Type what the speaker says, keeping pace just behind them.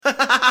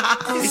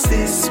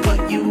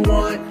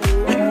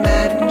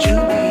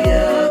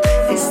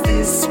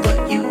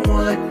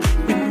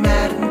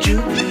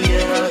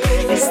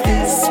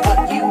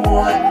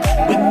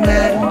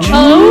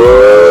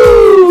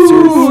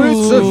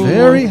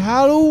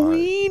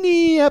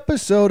Halloweeny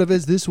episode of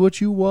Is This What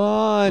You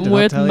Want? And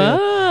With I'll tell Matt.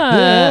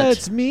 you,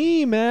 that's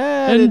me,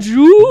 Matt. And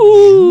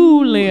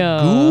Julia.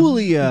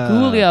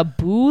 Gulia.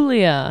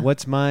 Boolia.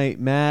 What's my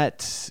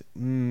Matt?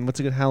 What's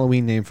a good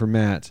Halloween name for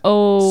Matt?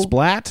 Oh.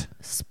 Splat?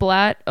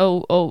 Splat.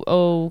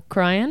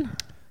 Crying?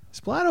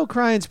 Splat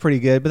O'Crying's pretty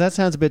good, but that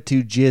sounds a bit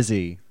too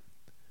jizzy.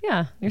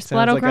 Yeah, you're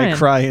Splat Sounds like O'Crying. I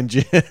cry and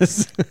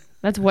jizz.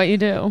 That's what you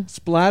do.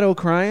 Splat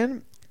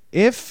O'Crying.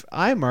 If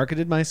I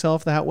marketed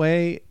myself that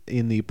way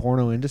in the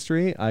porno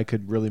industry, I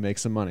could really make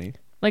some money.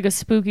 Like a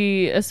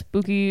spooky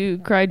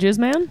cry jizz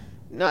man?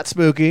 Not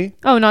spooky.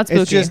 Oh, not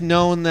spooky. It's just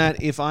known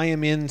that if I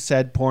am in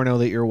said porno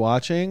that you're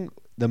watching,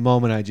 the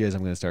moment I jizz, I'm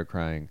going to start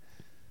crying.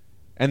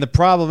 And the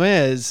problem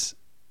is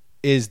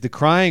the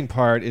crying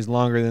part is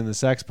longer than the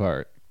sex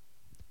part.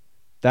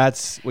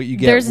 That's what you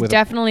get. There's with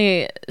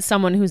definitely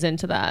someone who's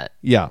into that.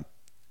 Yeah.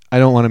 I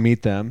don't want to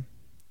meet them.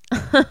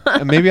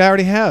 And maybe I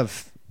already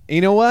have. You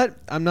know what?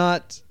 I'm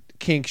not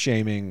kink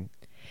shaming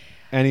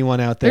anyone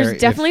out there. There's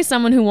definitely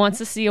someone who wants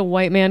to see a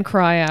white man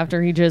cry after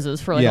he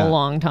jizzes for Yeah. a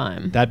long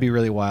time. That'd be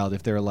really wild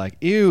if they're like,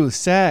 ew,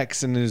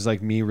 sex. And there's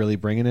like me really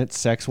bringing it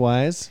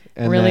sex-wise.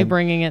 And Really then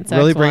bringing it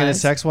really bringing it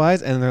sex-wise.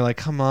 sex-wise. And they're like,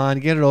 come on,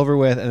 get it over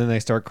with. And then they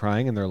start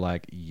crying and they're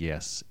like,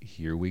 yes,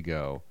 here we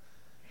go.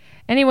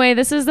 Anyway,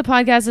 this is the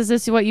podcast, Is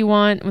This What You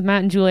Want? With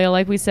Matt and Julia.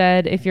 Like we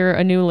said, if you're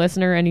a new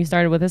listener and you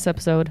started with this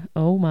episode,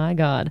 oh my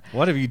God.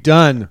 What have you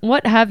done?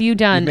 What have you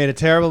done? You made a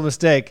terrible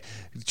mistake.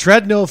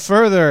 Tread no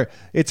further.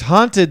 It's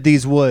haunted,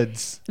 these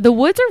woods. The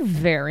woods are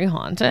very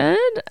haunted,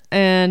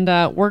 and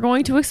we're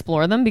going to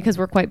explore them because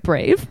we're quite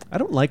brave. I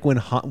don't like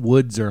when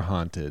woods are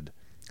haunted.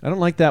 I don't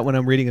like that when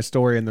I'm reading a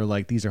story and they're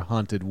like, these are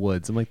haunted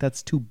woods. I'm like,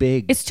 that's too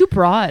big. It's too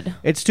broad.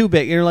 It's too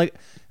big. You're like,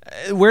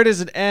 where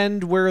does it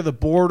end? Where are the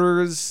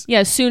borders? Yeah,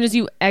 as soon as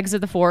you exit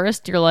the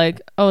forest, you're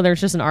like, oh,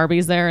 there's just an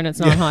Arby's there and it's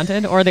not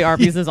haunted. Or the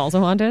Arby's is also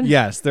haunted.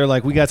 Yes, they're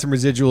like, we got some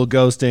residual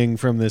ghosting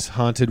from this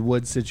haunted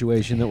woods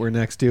situation that we're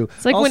next to.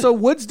 It's like also,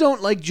 woods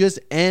don't like just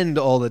end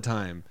all the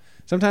time.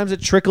 Sometimes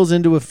it trickles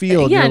into a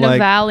field. Yeah, You're in like, a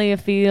valley, a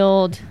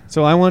field.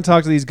 So I want to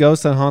talk to these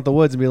ghosts that haunt the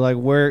woods and be like,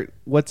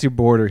 what's your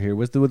border here?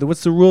 What's the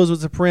rules?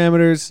 What's the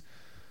parameters?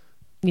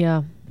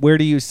 Yeah. Where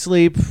do you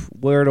sleep?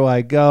 Where do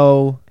I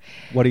go?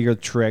 What are your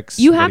tricks?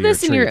 You What have are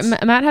this in your...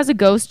 treats? Matt has a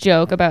ghost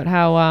joke about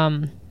how...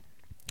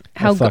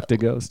 I fucked a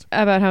ghost.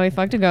 About how he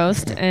fucked a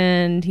ghost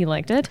and he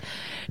liked it.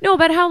 No,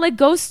 about how like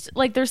ghosts,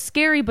 like they're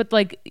scary, but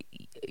like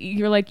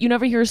you're like, you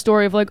never hear a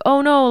story of like,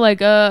 oh no,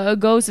 like a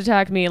ghost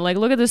attacked me. Like,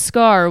 look at this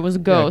scar, it was a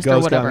ghost, Yeah, or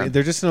ghost got whatever. me.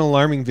 They're just an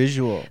alarming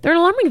visual. They're an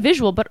alarming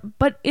visual,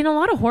 but in a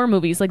lot of horror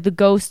movies, like the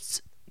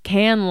ghosts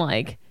can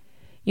like,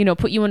 you know,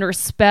 put you under a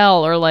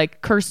spell or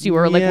like curse you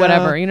or like Yeah.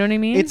 whatever. You know what I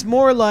mean? It's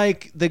more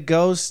like the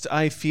ghost,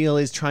 I feel,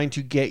 is trying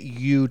to get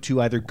you to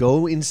either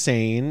go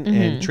insane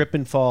and trip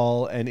and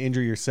fall and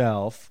injure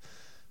yourself,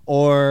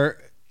 or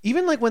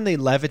even like when they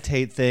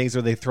levitate things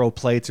or they throw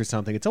plates or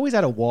something, it's always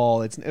at a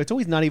wall. It's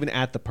always not even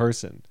at the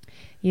person.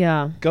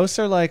 yeah. Ghosts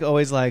are like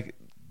always like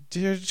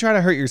try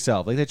to hurt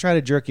yourself. Like they try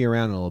to jerk you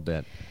around a little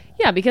bit.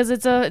 Yeah, because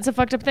it's a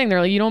fucked up thing.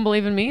 They're like, you don't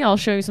believe in me? I'll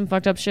show you some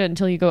fucked up shit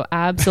until you go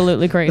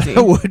absolutely crazy.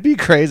 It would be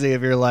crazy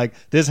if you're like,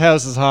 this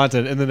house is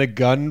haunted, and then a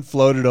gun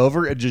floated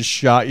over and just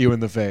shot you in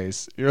the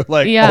face. You're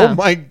like, Yeah. oh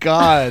my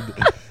God,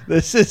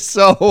 this is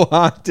so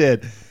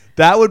haunted.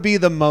 That would be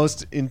the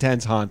most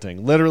intense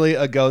haunting. Literally,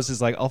 a ghost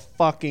is like, I'll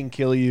fucking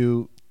kill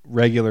you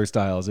regular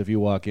styles if you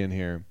walk in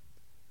here.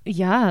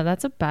 Yeah,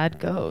 that's a bad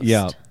ghost.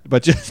 Yeah,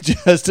 but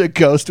just a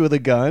ghost with a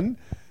gun?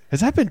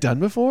 Has that been done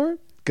before?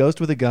 Ghost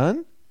with a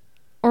gun?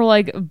 Or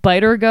like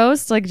biter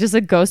ghosts, like just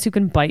a ghost who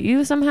can bite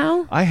you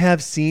somehow. I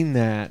have seen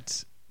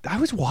that. I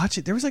was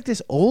watching. There was like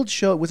this old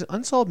show. Was it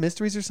Unsolved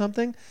Mysteries or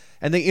something?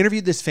 And they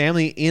interviewed this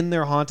family in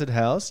their haunted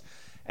house.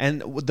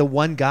 And the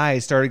one guy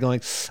started going,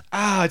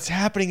 it's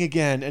happening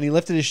again. And he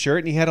lifted his shirt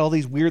and he had all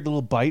these weird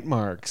little bite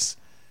marks.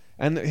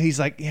 And he's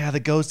like, yeah, the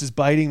ghost is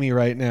biting me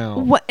right now.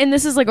 What? And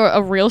this is like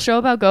a real show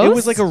about ghosts? It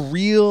was like a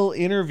real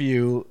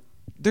interview.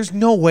 There's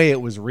no way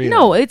it was real.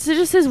 No, it's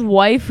just his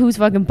wife who's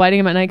fucking biting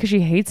him at night because she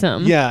hates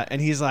him. Yeah,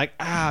 and he's like,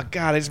 God,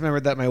 I just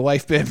remembered that my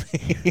wife bit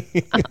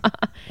me.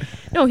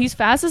 No, he's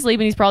fast asleep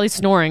and he's probably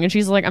snoring. And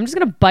she's like, I'm just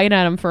going to bite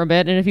at him for a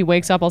bit. And if he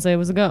wakes up, I'll say it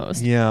was a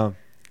ghost. Yeah,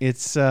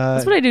 it's...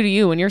 That's what I do to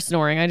you when you're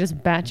snoring. I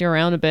just bat you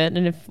around a bit.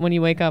 And when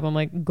you wake up, I'm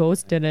like,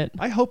 ghost did it.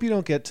 I hope you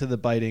don't get to the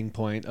biting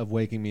point of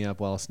waking me up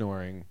while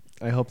snoring.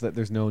 I hope that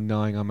there's no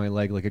gnawing on my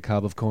leg like a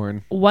cob of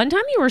corn. One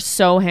time you were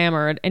so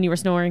hammered and you were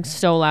snoring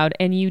so loud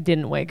and you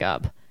didn't wake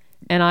up.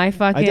 And I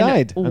fucking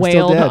died. I'm still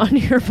wailed dead. on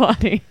your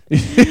body.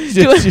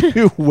 Did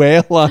you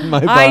wail on my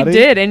body? I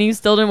did, and you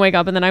still didn't wake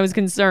up, and then I was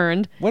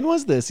concerned. When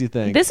was this, you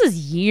think? This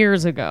is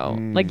years ago,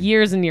 like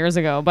years and years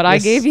ago, but I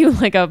This- gave you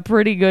like a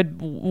pretty good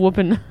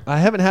whooping. I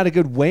haven't had a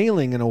good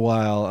wailing in a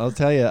while, I'll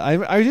tell you.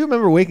 I do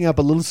remember waking up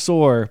a little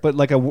sore, but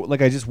like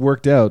I just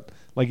worked out.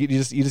 Like you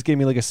just gave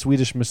me like a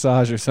Swedish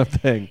massage or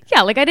something.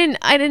 Yeah, like I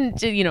didn't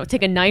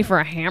take a knife or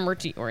a hammer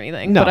to you or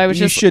anything. No, but I was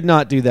you just should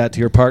not do that to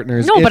your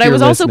partners. no. if But I you're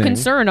was also listening.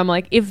 concerned. I'm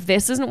like, if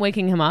this isn't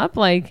waking him up,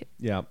 like,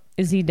 Yeah.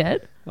 Is he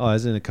dead? Oh, I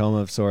was in a coma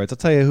of sorts. I'll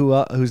tell you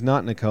who's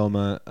not in a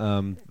coma.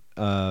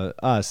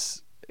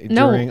 Us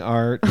during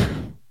our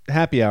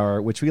happy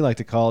hour, which we like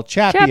to call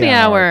Chappy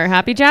Hour.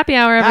 Happy Chappy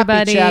Hour,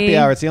 everybody. Happy Chappy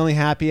Hour. It's the only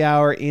happy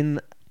hour in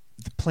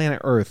the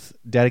planet Earth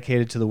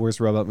dedicated to the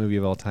worst robot movie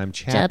of all time,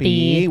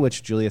 Chappie.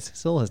 Which Julia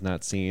still has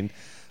not seen.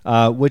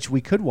 Which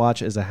we could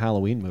watch as a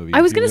Halloween movie.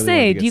 I was going to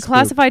say, do you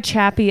classify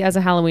Chappie as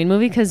a Halloween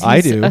movie? Because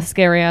he's a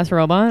scary-ass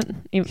robot.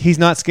 He's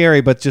not scary,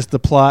 but just the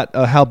plot,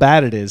 how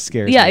bad it is,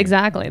 scares Yeah, me.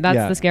 exactly.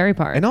 That's the scary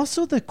part. And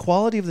also the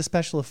quality of the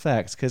special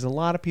effects, because a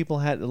lot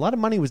of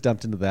money was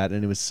dumped into that,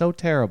 and it was so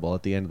terrible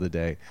at the end of the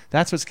day.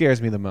 That's what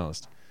scares me the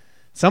most.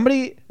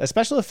 A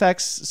special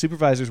effects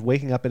supervisor's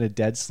waking up in a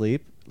dead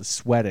sleep,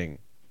 sweating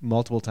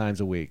multiple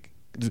times a week.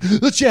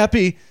 The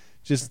Chappie!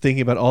 Just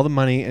thinking about all the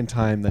money and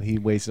time that he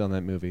wasted on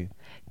that movie.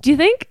 Do you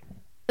think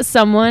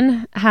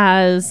someone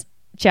has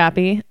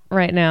Chappie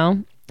right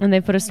now and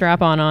they put a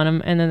strap on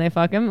him and then they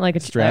fuck him like a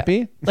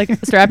Strappy? Like a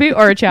Strappy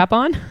or a chap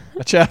on?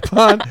 A chap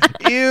on?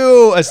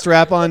 Ew, a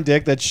strap on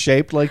dick that's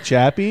shaped like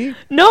Chappie?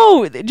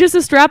 No, just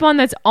a strap on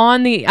that's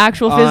on the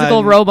actual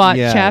physical robot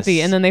yes.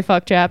 Chappie, and then they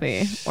fuck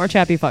Chappie or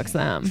Chappie fucks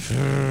them.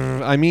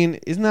 I mean,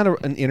 isn't that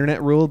an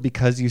internet rule?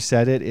 Because you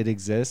said it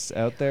exists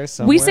out there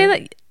somewhere? We say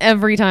that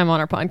every time on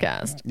our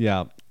podcast.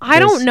 Yeah. I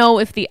don't know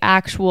if the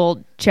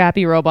actual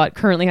Chappie robot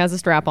currently has a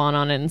strap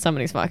on it and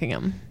somebody's fucking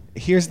him.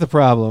 Here's the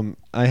problem.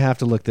 I have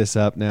to look this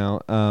up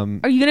now.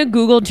 Are you going to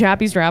Google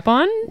Chappie strap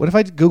on? What if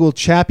I Google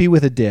Chappie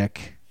with a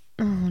dick?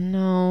 Oh,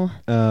 no.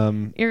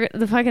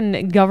 The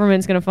fucking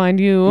government's going to find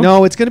you.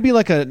 No, it's going to be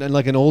like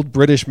an old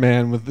British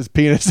man with his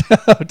penis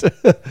out.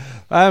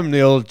 I'm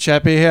the old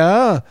Chappie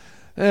here.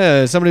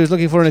 Somebody was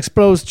looking for an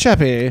exposed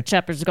Chappie.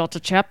 Chapper's got to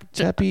chap.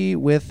 Chappie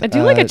with... I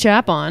do like a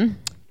chap on.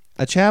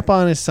 A chap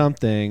on is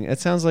something. It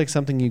sounds like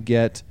something you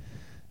get.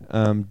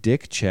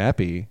 Dick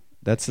Chappie.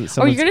 That's you're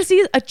going to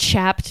see a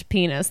chapped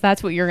penis.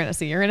 That's what you're going to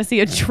see. You're going to see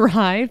a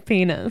dry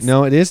penis.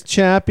 No, it is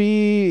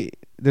Chappie.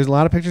 There's a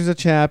lot of pictures of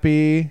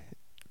Chappie.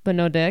 But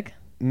no dick?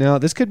 No,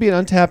 this could be an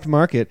untapped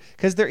market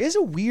because there is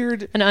a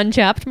weird... An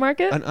unchapped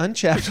market? An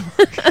unchapped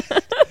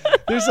market.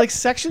 There's like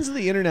sections of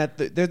the internet.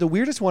 The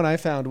weirdest one I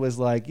found was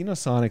like,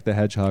 Sonic the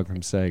Hedgehog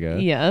from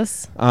Sega.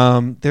 Yes.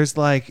 There's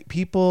like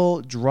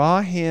people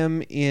draw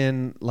him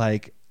in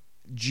like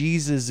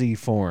Jesus-y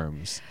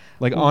forms.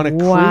 Like on a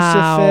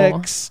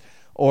crucifix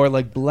or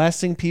like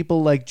blessing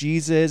people like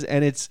Jesus.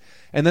 And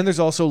then there's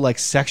also like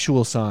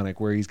sexual Sonic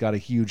where he's got a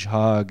huge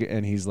hug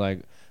and he's like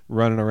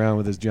running around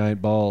with his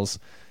giant balls.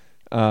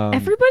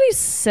 Everybody's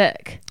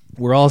sick.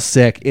 We're all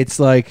sick. It's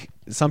like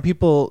some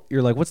people,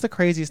 you're like, what's the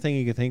craziest thing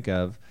you could think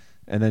of?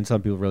 And then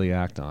some people really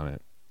act on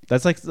it.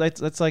 It's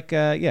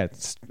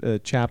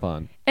chap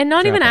on. And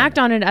not even act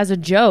on it as a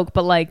joke,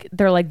 but like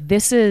they're like,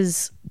 this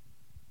is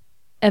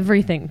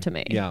everything to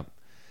me. Yeah.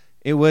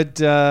 It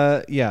would,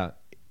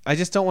 I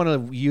just don't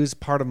want to use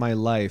part of my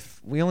life.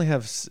 We only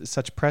have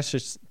such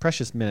precious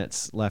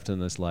minutes left in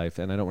this life,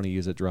 and I don't want to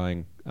use it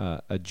drawing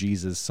a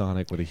Jesus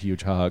Sonic with a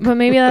huge hog. But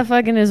maybe that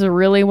fucking is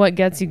really what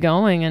gets you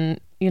going, and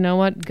you know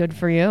what? Good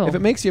for you. If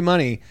it makes you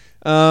money,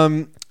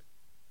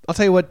 I'll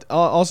tell you what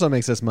also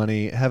makes us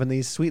money, having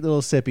these sweet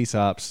little sippy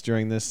sops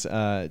during this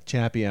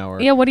Chappy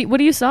Hour. Yeah, what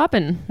are you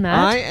sopping, Matt?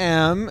 I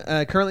am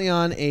currently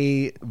on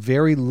a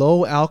very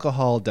low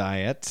alcohol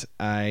diet.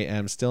 I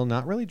am still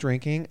not really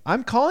drinking.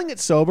 I'm calling it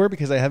sober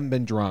because I haven't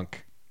been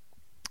drunk.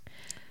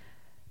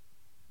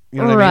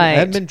 You know what I mean? I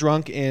haven't been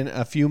drunk in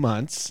a few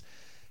months,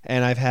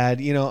 and I've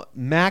had,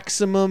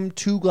 maximum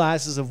 2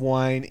 glasses of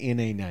wine in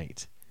a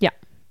night. Yeah.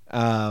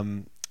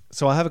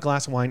 So I'll have a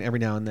glass of wine every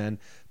now and then,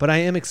 but I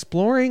am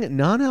exploring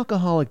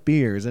non-alcoholic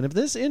beers. And if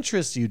this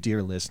interests you,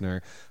 dear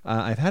listener,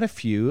 I've had a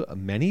few,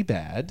 many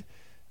bad.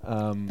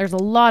 There's a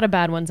lot of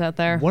bad ones out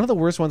there. One of the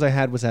worst ones I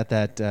had was at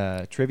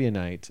that trivia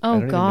night.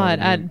 Oh, God,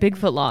 at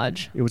Bigfoot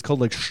Lodge. It was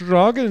called like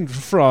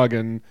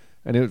Schragenfragen,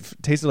 and it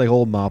tasted like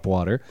old mop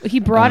water. He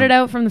brought it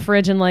out from the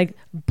fridge and like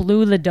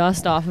blew the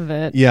dust off of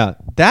it. Yeah,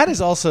 that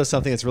is also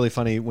something that's really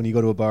funny when you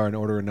go to a bar and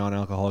order a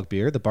non-alcoholic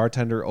beer. The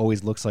bartender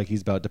always looks like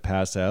he's about to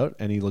pass out,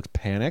 and he looks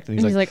panicked, and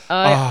he's like,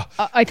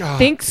 I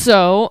think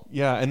so.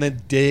 Yeah, and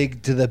then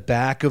dig to the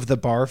back of the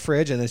bar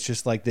fridge, and it's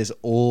just like this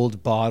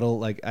old bottle.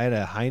 Like I had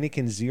a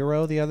Heineken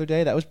Zero the other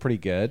day. That was pretty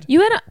good. You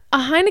had a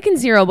Heineken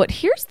Zero, but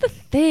here's the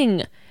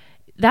thing.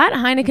 That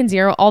Heineken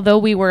Zero, although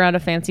we were at a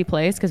fancy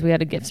place because we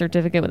had a gift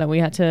certificate that we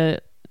had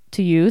to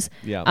use,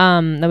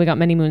 that we got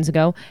many moons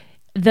ago,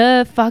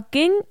 the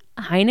fucking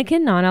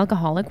Heineken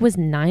non-alcoholic was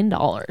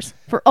 $9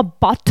 for a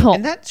bottle.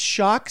 And that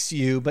shocks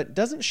you, but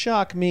doesn't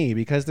shock me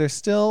because there's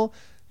still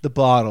the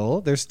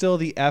bottle, there's still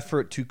the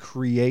effort to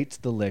create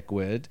the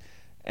liquid.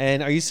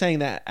 And are you saying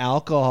that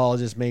alcohol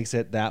just makes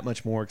it that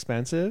much more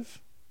expensive?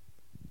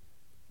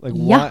 Like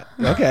what?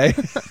 Okay.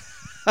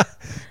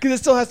 Because it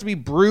still has to be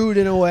brewed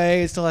in a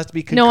way. It still has to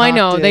be concocted. No, I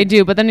know they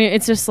do, but then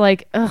it's just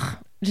like,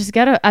 just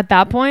get at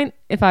that point.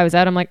 If I was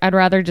out, I'm like, I'd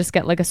rather just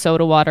get like a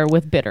soda water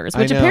with bitters,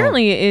 which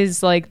apparently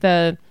is like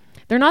they're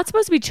not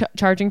supposed to be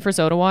charging for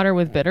soda water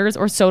with bitters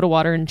or soda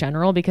water in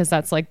general because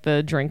that's like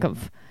the drink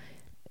of,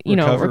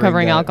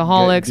 recovering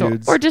alcoholics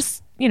dudes. or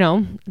just,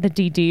 the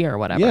DD or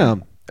whatever. Yeah.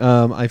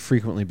 I've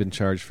frequently been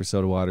charged for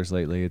soda waters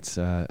lately. It's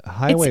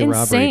highway It's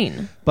robbery.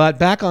 insane. But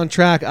back on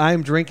track,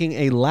 I'm drinking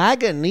a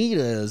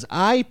Lagunitas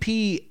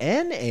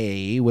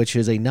IPNA, which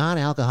is a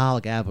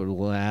non-alcoholic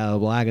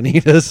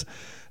Lagunitas.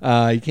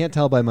 You can't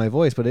tell by my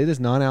voice, but it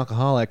is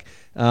non-alcoholic.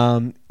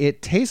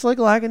 It tastes like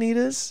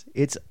Lagunitas.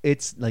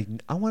 It's like,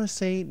 I want to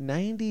say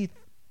 90.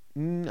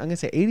 I'm going to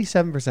say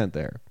 87%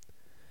 there.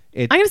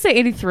 I'm going to say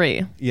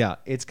 83. Yeah,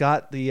 it's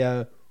got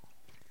the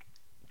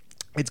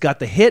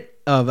hit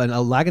of a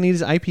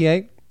Lagunitas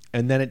IPA,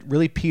 and then it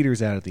really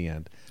peters out at the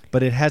end.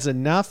 But it has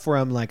enough where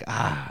I'm like,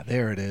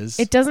 there it is.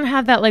 It doesn't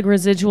have that like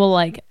residual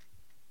like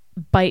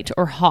bite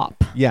or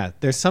hop. Yeah,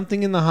 there's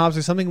something in the hops.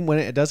 There's something when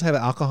it does have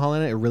alcohol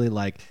in it. It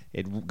really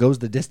it goes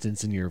the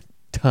distance in your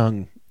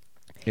tongue.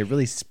 It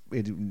really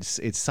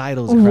it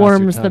sidles across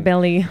Warms your the tongue.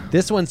 belly.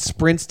 This one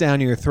sprints down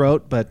your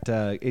throat, but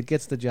it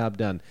gets the job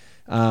done.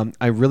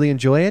 I really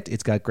enjoy it.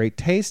 It's got great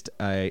taste.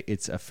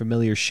 It's a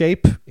familiar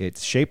shape.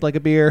 It's shaped like a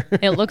beer.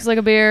 It looks like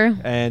a beer.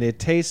 And it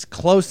tastes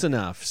close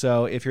enough.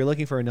 So if you're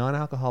looking for a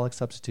non-alcoholic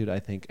substitute, I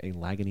think a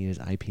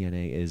Lagunitas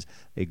IPNA is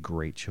a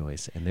great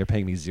choice. And they're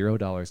paying me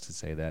 $0 to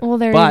say that. Well,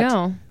 there but you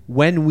go.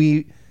 When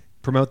we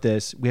promote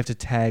this, we have to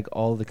tag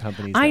all the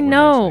companies. I that we're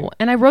know. mentioning.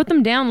 And I wrote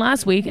them down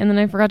last week and then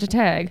I forgot to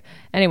tag.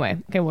 Anyway,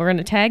 okay, we're going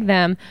to tag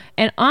them.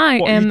 And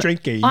What are you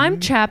drinking? I'm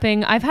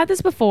chapping. I've had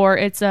this before.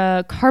 It's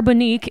a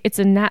Carbonique. It's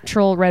a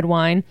natural red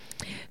wine.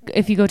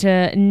 If you go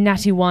to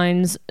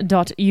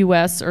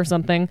nattywines.us or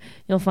something,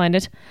 you'll find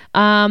it.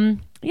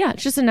 Yeah,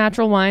 it's just a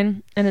natural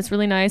wine and it's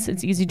really nice.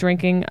 It's easy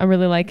drinking. I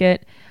really like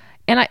it.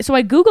 And so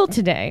I Googled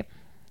today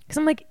because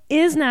I'm like,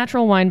 is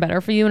natural wine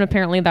better for you? And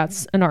apparently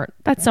that's an art.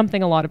 That's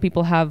something a lot of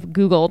people have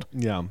Googled.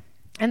 Yeah.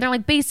 And they're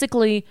like,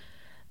 basically,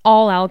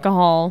 all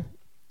alcohol,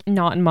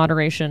 not in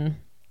moderation,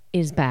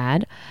 is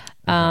bad.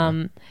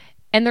 And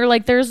they're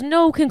like, there's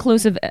no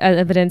conclusive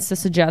evidence to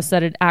suggest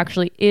that it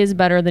actually is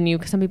better than you.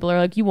 Because some people are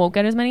like, you won't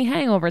get as many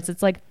hangovers.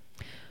 It's like,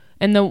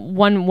 and the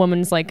one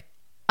woman's like,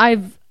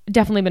 I've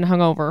definitely been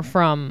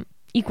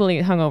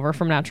equally hungover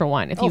from natural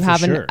wine. If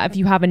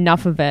you have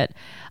enough of it.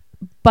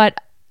 But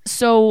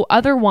so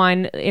other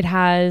wine, it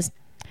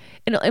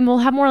will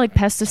have more like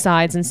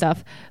pesticides and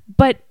stuff.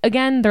 But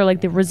again, they're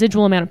like the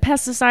residual amount of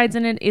pesticides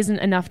in it isn't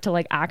enough to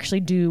like actually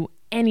do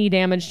any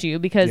damage to you,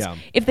 because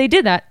if they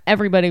did that,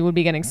 everybody would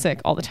be getting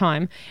sick all the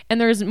time. And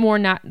there's more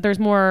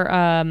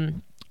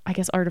I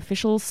guess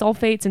artificial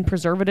sulfates and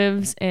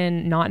preservatives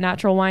in not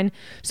natural wine.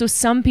 So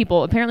some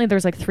people, apparently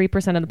there's like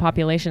 3% of the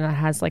population that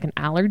has like an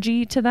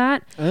allergy to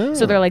that. Oh.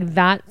 So they're like,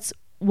 that's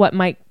what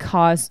might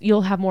cause,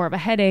 you'll have more of a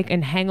headache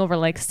and hangover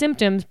like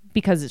symptoms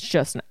because it's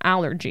just an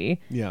allergy.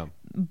 Yeah.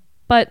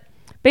 But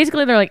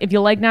basically they're like, if you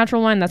like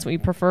natural wine, that's what you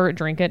prefer,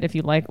 drink it. If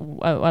you like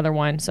other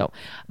wine. So,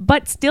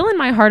 but still in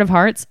my heart of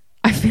hearts,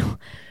 I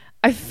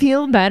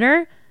feel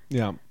better.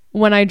 Yeah.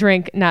 When I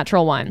drink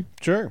natural wine.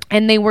 Sure.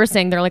 And they were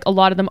saying they're like, a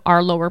lot of them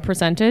are lower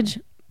percentage,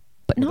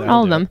 but not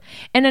all of them.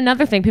 And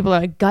another thing, people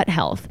are like gut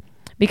health,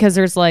 because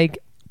there's like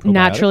probiotics?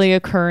 Naturally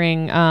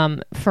occurring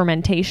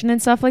fermentation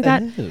and stuff like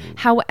that.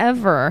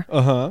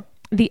 However,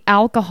 the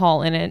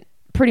alcohol in it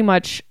pretty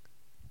much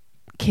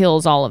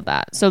kills all of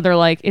that. So they're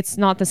like, it's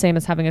not the same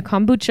as having a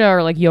kombucha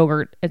or like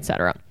yogurt,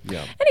 etc.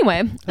 Yeah.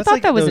 Anyway, I thought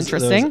like that was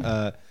interesting.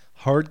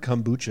 Hard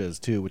kombuchas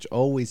too, which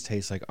always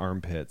taste like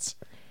armpits.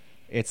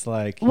 It's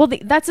like, well,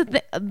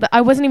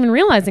 I wasn't even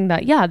realizing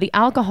that. Yeah, the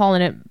alcohol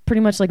in it pretty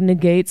much like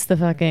negates the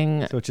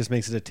fucking. So it just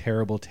makes it a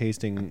terrible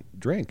tasting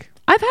drink.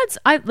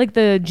 I like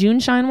the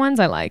June Shine ones.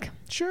 I like.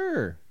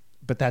 Sure,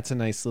 but that's a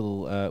nice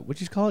little. What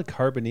do you call it?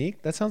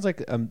 Carbonique. That sounds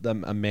like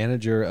a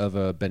manager of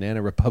a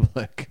Banana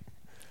Republic.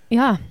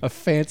 Yeah, a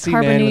fancy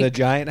man with a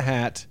giant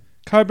hat.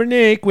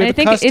 Carbonique with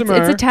a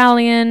customer. It's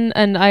Italian,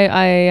 and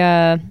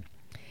I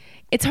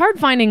it's hard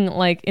finding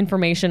like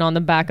information on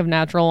the back of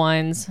natural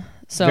wines.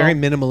 So very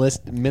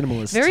minimalist.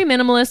 Very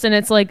minimalist, and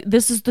it's like,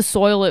 this is the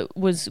soil it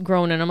was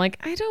grown in. I'm like,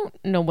 I don't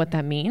know what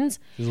that means.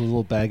 There's a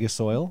little bag of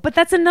soil. But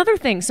that's another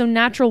thing. So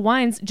natural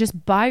wines,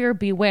 just buyer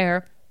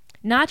beware.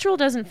 Natural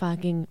doesn't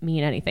fucking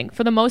mean anything.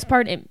 For the most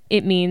part,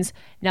 it means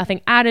nothing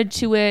added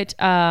to it.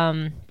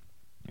 Not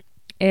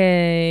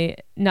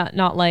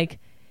like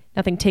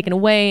nothing taken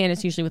away, and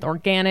it's usually with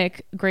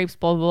organic grapes,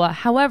 blah, blah, blah.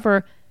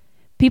 However,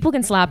 people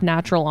can slap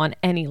natural on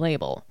any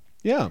label.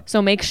 Yeah.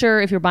 So make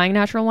sure if you're buying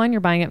natural wine, you're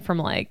buying it from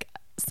like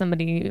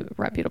somebody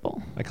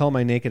reputable. I call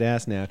my naked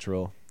ass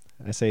natural.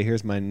 I say,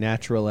 here's my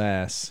natural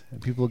ass.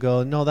 And people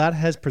go, no, that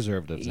has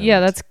preservatives in it.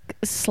 That's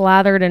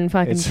slathered in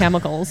fucking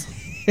chemicals.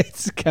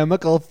 It's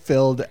chemical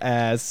filled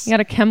ass. You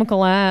got a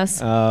chemical ass.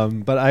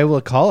 But I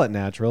will call it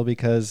natural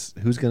because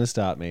who's going to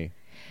stop me?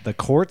 The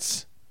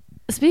courts?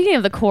 Speaking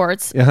of the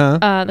courts,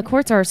 the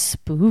courts are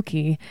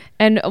spooky.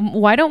 And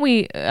why don't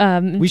we...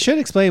 we should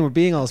explain we're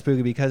being all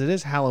spooky because it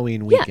is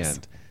Halloween weekend. Yes.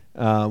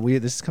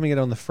 This is coming out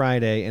on the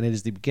Friday, and it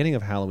is the beginning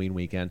of Halloween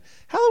weekend.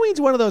 Halloween's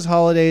one of those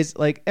holidays,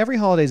 like every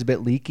holiday is a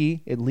bit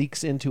leaky. It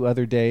leaks into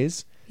other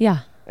days.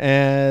 Yeah.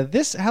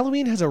 This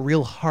Halloween has a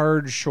real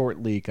hard,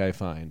 short leak, I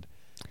find.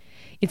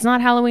 It's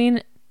not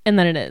Halloween and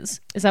then it is.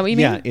 Is that what you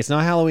mean? Yeah, it's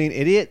not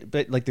Halloween.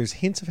 But like there's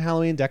hints of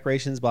Halloween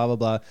decorations, blah blah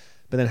blah.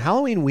 But then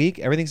Halloween week,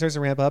 everything starts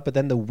to ramp up. But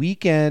then the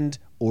weekend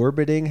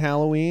orbiting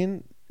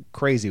Halloween,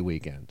 crazy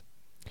weekend.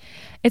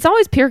 It's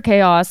always pure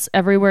chaos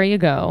everywhere you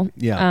go.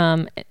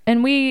 Yeah.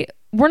 And we're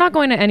not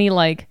going to any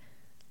like.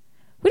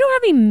 We don't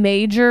have any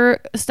major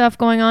stuff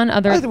going on.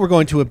 I think we're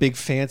going to a big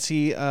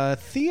fancy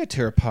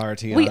theater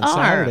party on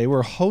Saturday.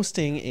 We're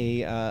hosting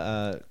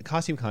a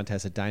costume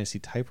contest at Dynasty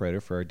Typewriter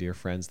for our dear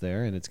friends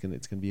there, and it's gonna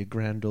be a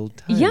grand old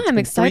time. Yeah, I'm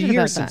excited 3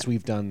 years about that. since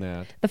we've done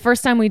that. The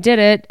first time we did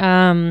it,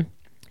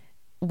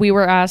 we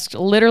were asked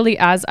literally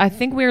as I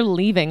think we were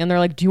leaving, and they're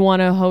like, "Do you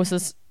want to host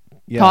this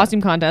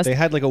costume contest?" They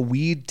had like a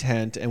weed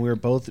tent, and we were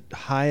both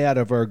high out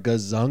of our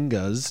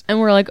gazungas.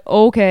 And we're like,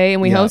 "Okay,"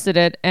 and we hosted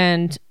it,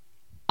 and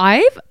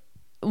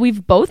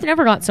we've both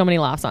never got so many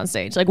laughs on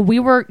stage. Like we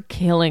were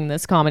killing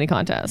this comedy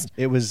contest.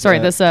 It was we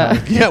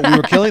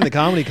were killing the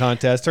comedy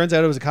contest. Turns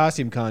out it was a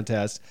costume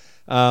contest.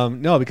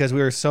 No, because we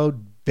were so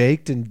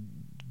baked and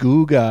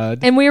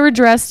goo-gawed. And we were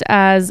dressed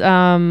as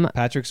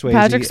Patrick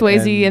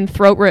Swayze and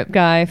Throat Rip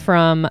guy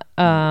from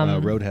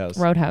Roadhouse.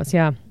 Roadhouse,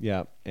 yeah.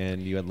 Yeah,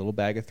 and you had a little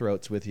bag of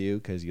throats with you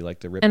because you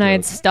like to rip. And throats. I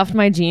had stuffed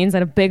my jeans. I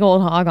had a big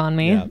old hog on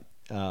me.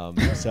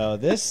 Yeah. So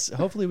this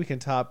hopefully we can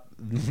top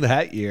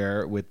that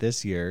year with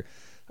this year.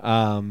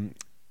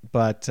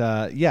 But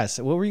yes,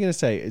 what were you gonna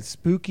say? It's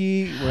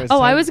spooky.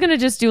 I was gonna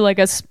just do like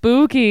a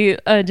spooky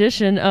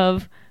edition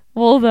of.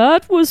 Well,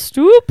 that was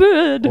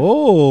stupid.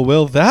 Oh,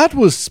 well, that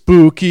was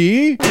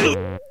spooky.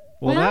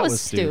 Well, that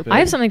was stupid. I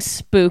have something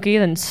spooky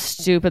and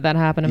stupid that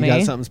happened to me. You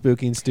got something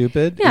spooky and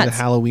stupid? Yeah, is it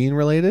Halloween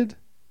related?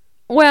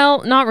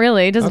 Well, not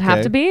really. Does it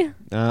have to be?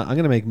 I'm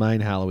gonna make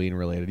mine Halloween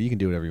related. You can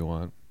do whatever you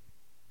want.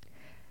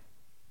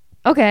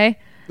 Okay.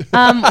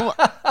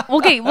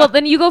 Okay. Well,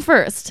 then you go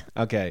first.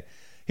 Okay.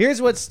 Here's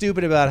what's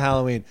stupid about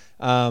Halloween.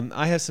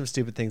 I have some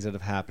stupid things that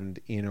have happened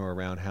in or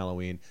around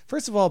Halloween.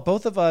 First of all,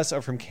 both of us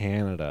are from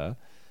Canada.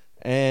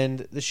 And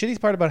the shitty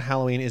part about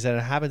Halloween is that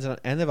it happens at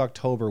the end of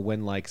October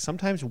when, like,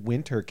 sometimes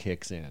winter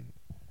kicks in.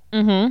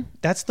 Mm-hmm.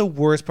 That's the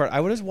worst part.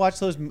 I would just watch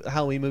those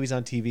Halloween movies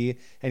on TV,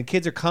 and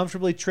kids are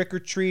comfortably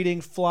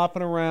trick-or-treating,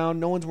 flopping around.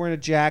 No one's wearing a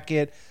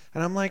jacket.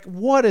 And I'm like,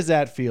 what does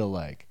that feel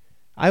like?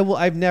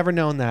 I've never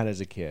known that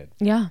as a kid.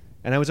 Yeah.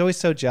 And I was always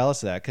so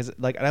jealous of that because,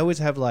 like, I always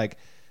have, like...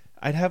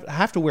 I'd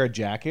have to wear a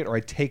jacket or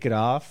I'd take it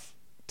off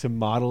to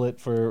model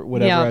it for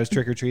whatever I was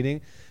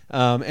trick-or-treating.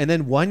 And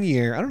then one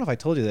year, I don't know if I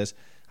told you this,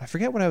 I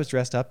forget what I was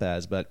dressed up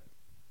as, but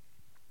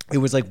it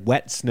was like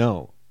wet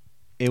snow.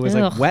 It was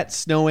like wet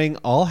snowing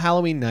all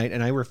Halloween night,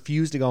 and I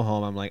refused to go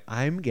home. I'm like,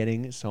 I'm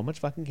getting so much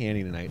fucking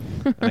candy tonight.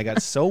 And I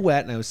got so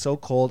wet and I was so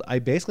cold. I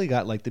basically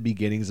got like the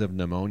beginnings of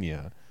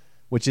pneumonia,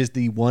 which is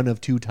the one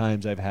of 2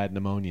 times I've had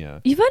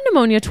pneumonia. You've had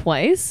pneumonia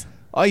twice?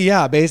 Oh,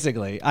 yeah,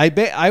 basically.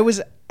 I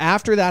was...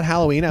 After that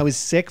Halloween, I was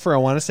sick for, I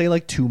want to say,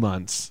 like 2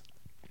 months.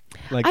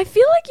 Like, I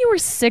feel like you were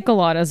sick a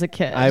lot as a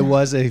kid. I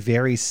was a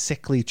very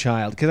sickly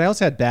child because I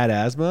also had bad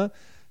asthma.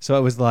 So it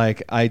was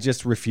like, I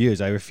just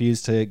refused. I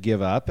refused to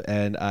give up.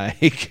 And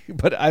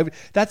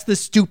that's the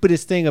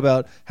stupidest thing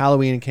about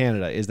Halloween in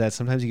Canada is that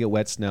sometimes you get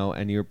wet snow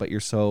and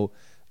you're so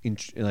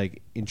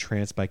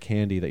entranced by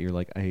candy that you're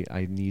like,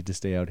 I need to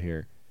stay out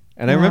here.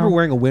 And I remember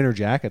wearing a winter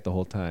jacket the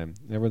whole time.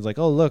 Everyone's like,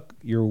 oh, look,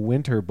 you're a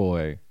winter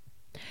boy.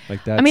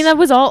 Like that. I mean, that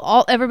was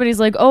all. Everybody's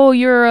like, "Oh,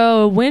 you're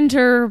a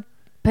winter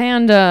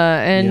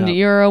panda, and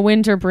you're a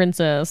winter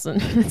princess,"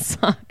 and it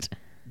sucked.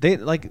 They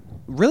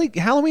really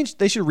Halloween.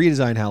 They should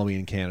redesign Halloween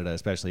in Canada,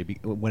 especially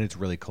when it's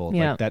really cold.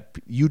 Yeah. Like that,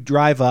 you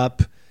drive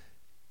up,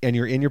 and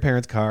you're in your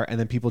parents' car, and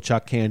then people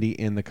chuck candy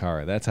in the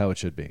car. That's how it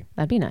should be.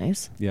 That'd be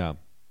nice. Yeah.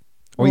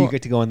 Or you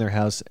get to go in their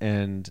house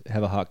and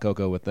have a hot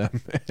cocoa with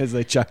them as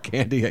they chuck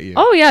candy at you.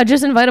 Oh, yeah.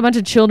 Just invite a bunch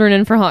of children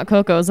in for hot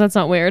cocos. That's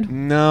not weird.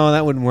 No,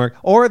 that wouldn't work.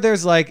 Or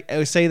there's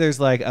there's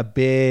a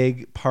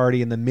big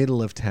party in the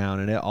middle of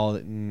town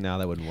and no,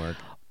 that wouldn't work.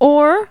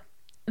 Or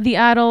the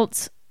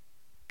adults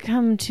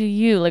come to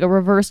you, like a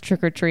reverse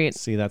trick or treat.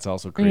 See, that's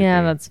also creepy.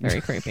 Yeah, that's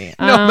very creepy.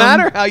 No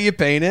matter how you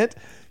paint it,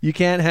 you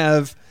can't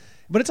have...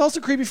 But it's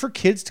also creepy for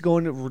kids to go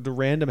into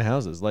random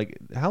houses. Like,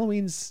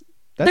 Halloween's...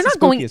 They're not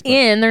going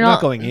in. They're not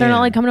going in. They're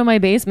not like coming to my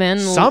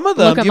basement. And some of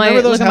them. Look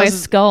at my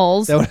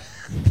skulls.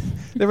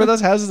 There were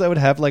those houses that would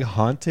have like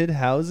haunted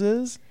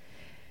houses,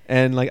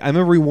 and like I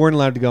remember we weren't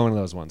allowed to go into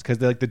those ones because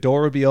the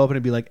door would be open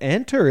and be like,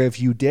 "Enter if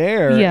you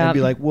dare." Yeah. And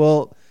be like,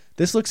 "Well,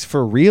 this looks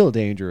for real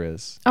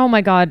dangerous." Oh my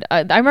god!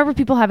 I remember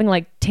people having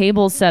like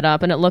tables set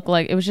up, and it looked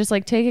like it was just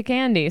like take a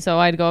candy. So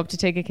I'd go up to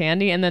take a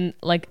candy, and then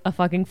like a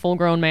fucking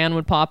full-grown man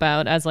would pop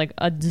out as like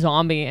a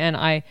zombie, and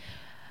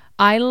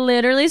I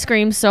literally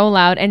screamed so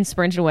loud and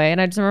sprinted away. And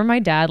I just remember my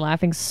dad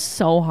laughing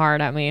so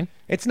hard at me.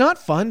 It's not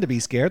fun to be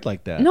scared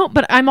like that. No,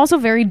 but I'm also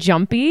very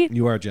jumpy.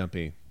 You are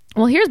jumpy.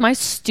 Well, here's my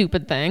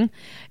stupid thing.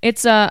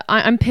 It's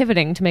I'm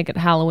pivoting to make it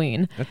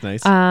Halloween. That's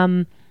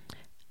nice.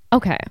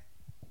 Okay.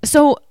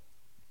 So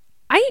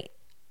I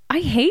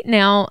hate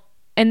now,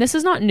 and this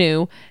is not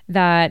new,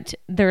 that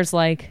there's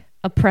like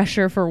a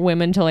pressure for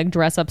women to like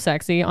dress up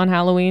sexy on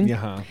Halloween.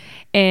 Yeah.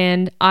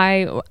 And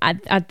I,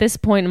 at this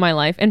point in my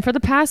life, and for the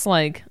past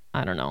like,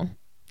 I don't know,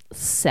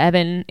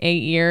 7,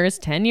 8 years,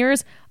 10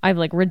 years, I've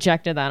like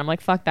rejected that. I'm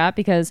like, fuck that,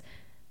 because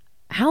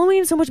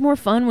Halloween is so much more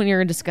fun when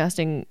you're a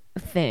disgusting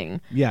thing.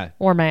 Yeah.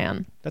 Or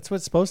man. That's what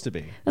it's supposed to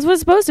be. That's what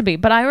it's supposed to be.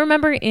 But I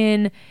remember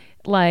in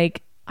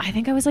like, I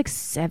think I was like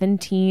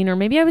 17 or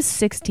maybe I was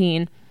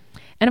 16.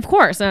 And of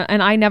course,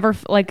 and I never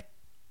felt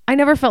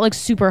like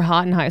super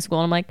hot in high school.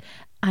 And I'm like,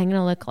 I'm going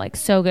to look like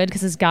so good,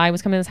 because this guy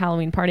was coming to this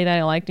Halloween party that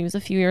I liked. He was a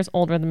few years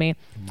older than me.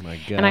 Oh my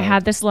God. And I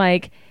had this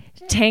like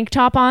tank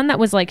top on that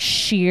was like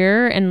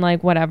sheer and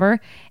like whatever.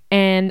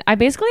 And I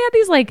basically had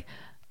these like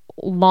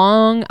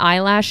long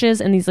eyelashes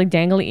and these like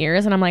dangly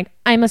ears. And I'm like,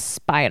 I'm a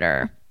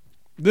spider.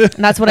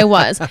 That's what I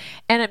was.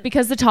 And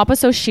because the top was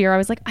so sheer, I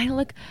was like, I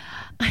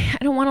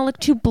don't want to look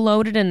too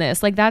bloated in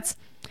this. Like that's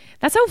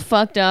how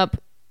fucked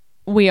up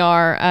we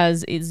are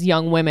as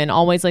young women,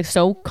 always like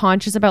so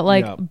conscious about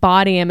like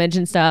body image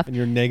and stuff. And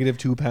you're negative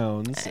 2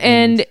 pounds.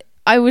 And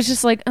I was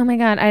just like, oh my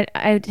God,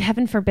 I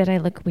heaven forbid I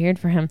look weird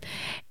for him.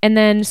 And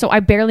then, so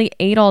I barely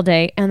ate all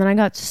day. And then I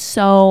got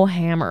so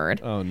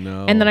hammered. Oh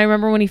no. And then I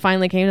remember when he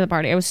finally came to the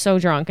party, I was so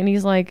drunk, and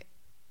he's like,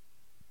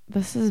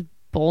 this is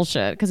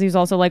bullshit. Cause he was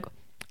also like,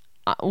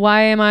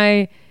 why am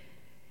I,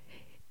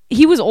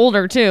 he was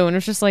older too, and it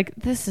was just like,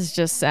 this is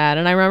just sad.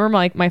 And I remember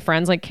like my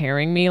friends like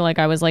carrying me like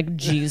I was like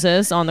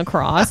Jesus on the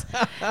cross.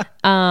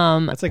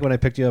 That's like when I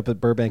picked you up at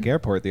Burbank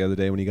Airport the other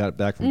day when you got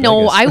back from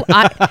no, Vegas.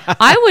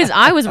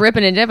 I was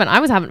ripping and dipping.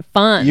 I was having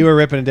fun. You were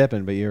ripping and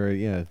dipping, but you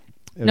were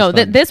No,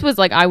 this was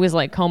like I was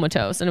like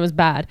comatose, and it was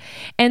bad.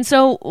 And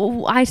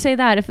so I say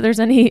that if there's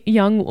any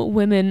young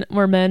women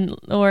or men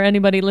or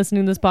anybody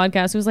listening to this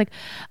podcast who's like,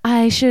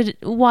 I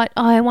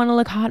want to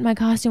look hot in my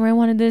costume, or I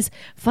wanted this,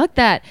 fuck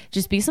that.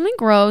 Just be something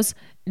gross.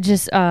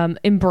 Just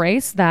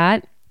embrace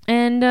that,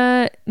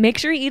 and make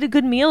sure you eat a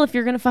good meal if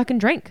you're gonna fucking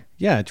drink.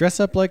 Yeah, dress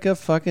up like a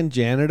fucking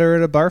janitor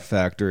at a bar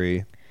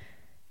factory.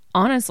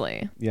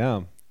 Honestly,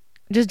 yeah,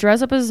 just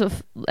dress up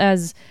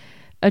as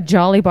a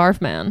jolly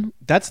barf man.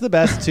 That's the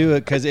best too,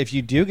 because if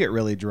you do get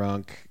really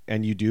drunk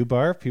and you do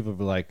barf, people will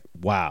be like,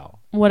 wow,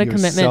 what a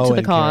commitment to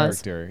the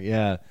cause. Character.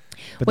 Yeah.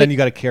 But then you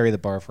got to carry the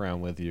barf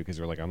around with you, because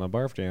you're like, I'm the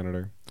barf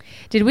janitor.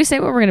 Did we say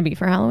what we're going to be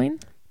for Halloween?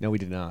 No, we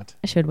did not.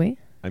 Should we?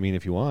 I mean,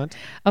 if you want.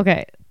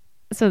 Okay.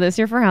 So this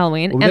year for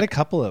Halloween. Well,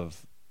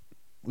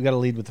 we got to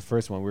lead with the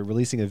first one. We're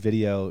releasing a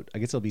video, I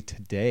guess it'll be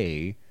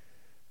today,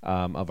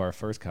 of our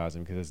first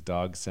costume, because it's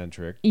dog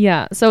centric.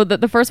 Yeah. So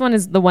the first one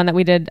is the one that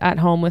we did at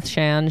home with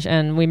Shanj,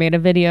 and we made a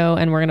video,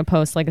 and we're going to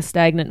post like a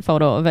stagnant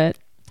photo of it.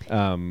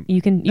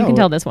 You can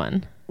tell this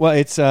one. Well,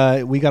 it's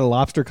we got a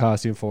lobster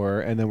costume for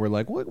her, and then we're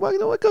like,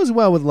 what goes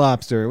well with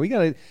lobster? We got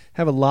to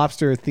have a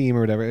lobster theme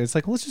or whatever. And it's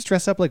like, well, let's just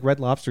dress up like Red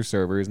Lobster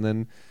servers, and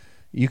then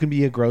you can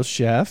be a gross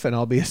chef and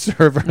I'll be a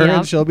server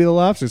and she'll be the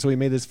lobster. So we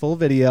made this full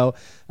video.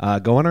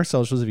 Go on our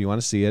socials if you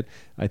want to see it.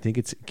 I think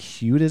it's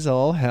cute as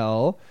all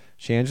hell.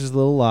 Shanj's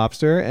little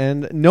lobster,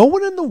 and no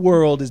one in the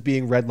world is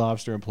being Red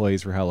Lobster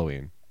employees for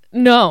Halloween.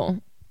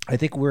 No. I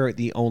think we're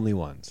the only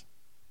ones.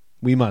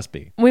 We must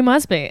be. We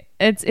must be.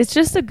 It's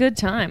just a good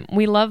time.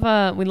 We love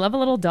a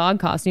little dog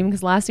costume,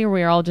 because last year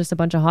we were all just a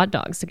bunch of hot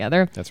dogs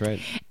together. That's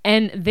right.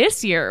 And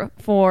this year,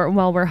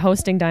 while we're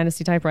hosting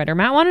Dynasty Typewriter,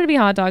 Matt wanted to be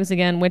hot dogs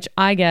again, which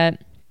I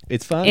get.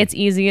 It's fun. It's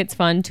easy. It's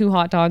fun. 2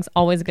 hot dogs,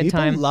 always a good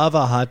time. People love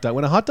a hot dog.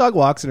 When a hot dog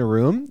walks in a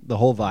room, the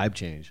whole vibe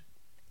changes.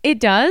 It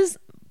does,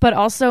 but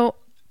also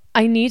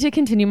I need to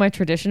continue my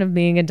tradition of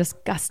being a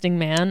disgusting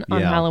man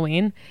on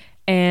Halloween.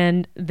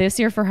 And this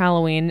year for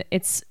Halloween,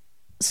 it's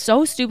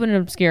so stupid and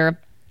obscure,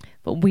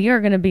 but we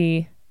are going to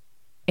be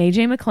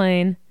AJ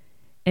McLean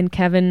and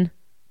Kevin.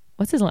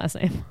 What's his last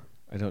name?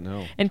 I don't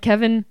know. And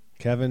Kevin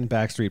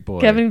Backstreet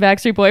Boy. Kevin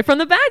Backstreet Boy from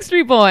the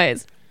Backstreet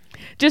Boys.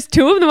 Just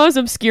 2 of the most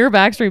obscure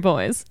Backstreet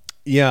Boys.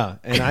 Yeah,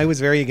 and I was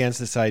very against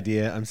this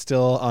idea. I'm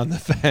still on the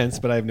fence,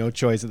 but I have no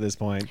choice at this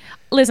point.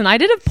 Listen, I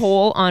did a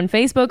poll on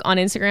Facebook, on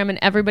Instagram, and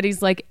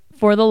everybody's like,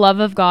 for the love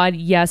of God,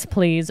 yes,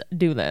 please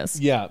do this.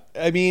 Yeah,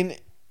 I mean,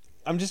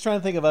 I'm just trying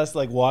to think of us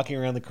like walking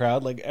around the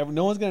crowd. Like,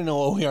 no one's going to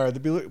know what we are.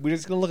 We're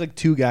just going to look like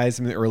 2 guys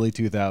from the early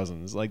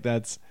 2000s. Like,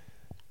 that's...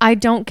 I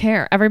don't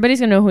care. Everybody's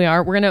going to know who we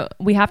are.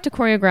 We have to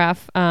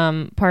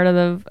choreograph part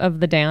of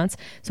the dance.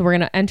 So we're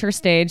going to enter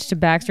stage to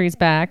Backstreet's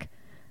Back.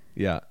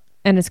 Yeah.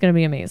 And it's going to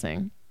be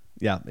amazing.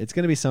 Yeah, it's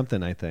going to be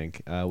something, I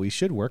think. We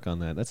should work on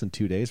that. That's in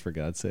 2 days, for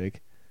God's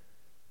sake.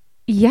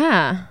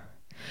 Yeah.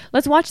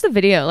 Let's watch the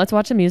video. Let's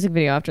watch the music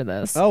video after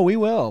this. Oh, we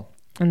will.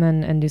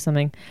 And do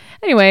something.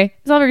 Anyway,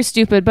 it's all very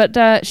stupid,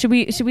 but should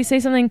we say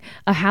something,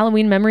 a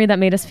Halloween memory that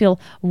made us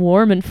feel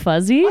warm and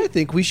fuzzy? I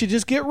think we should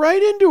just get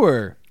right into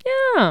her.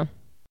 Yeah.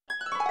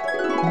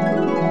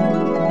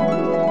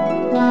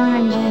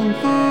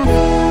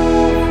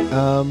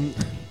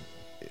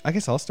 I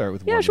guess I'll start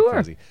with warm and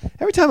fuzzy.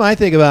 Every time I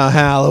think about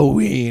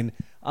Halloween,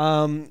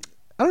 I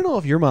don't know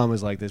if your mom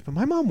was like this, but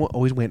my mom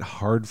always went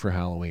hard for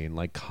Halloween,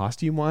 like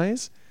costume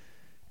wise.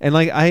 And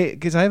like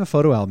because I have a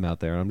photo album out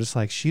there, and I'm just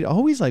like, she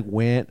always like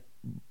went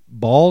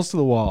balls to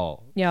the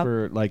wall. Yep.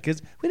 For like,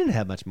 'cause we didn't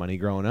have much money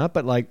growing up,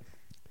 but like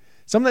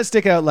some that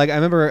stick out. Like I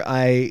remember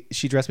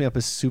she dressed me up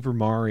as Super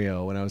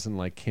Mario when I was in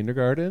like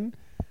kindergarten,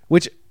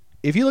 which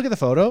if you look at the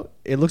photo,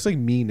 it looks like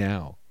me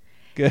now.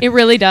 It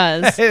really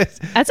does.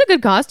 That's a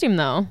good costume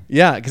though.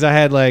 Yeah, because I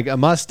had like a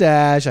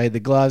mustache, I had the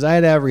gloves, I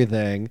had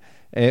everything.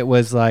 It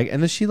was like,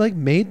 and then she like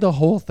made the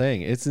whole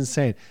thing. It's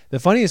insane. The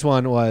funniest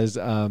one was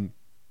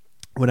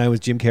when I was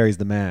Jim Carrey's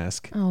The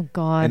Mask. Oh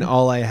God. And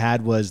all I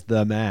had was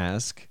the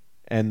mask,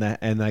 and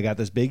I got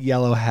this big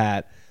yellow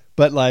hat.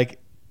 But like,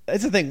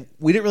 that's the thing,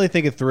 we didn't really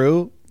think it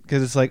through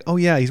because it's like, oh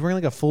yeah, he's wearing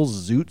like a full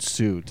zoot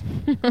suit,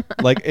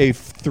 like a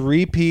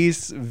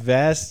 3-piece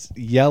vest,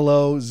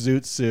 yellow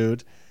zoot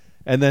suit.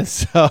 And then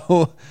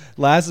so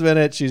last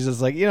minute, she's just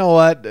like, you know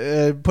what?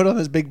 Put on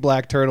this big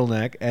black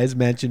turtleneck. As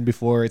mentioned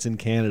before, it's in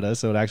Canada,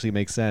 so it actually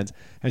makes sense.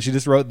 And she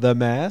just wrote The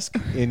Mask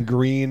in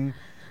green,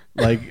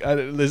 like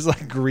this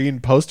like green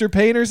poster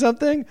paint or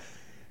something.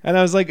 And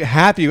I was like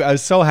happy. I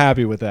was so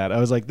happy with that. I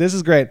was like, this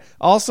is great.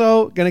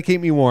 Also, gonna keep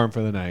me warm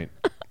for the night.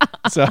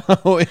 So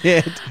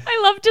I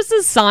love just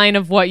a sign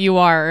of what you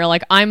are.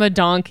 Like, I'm a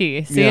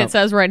donkey. See, Yeah. it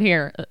says right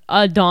here,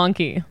 a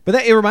donkey. But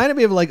it reminded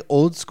me of like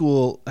old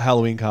school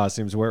Halloween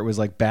costumes where it was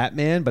like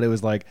Batman, but it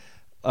was like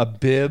a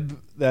bib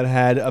that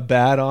had a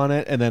bat on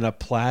it and then a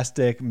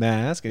plastic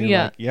mask. And you're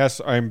Yeah. like,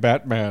 yes, I'm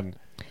Batman.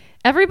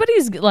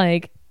 Everybody's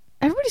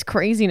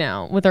crazy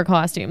now with their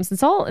costumes.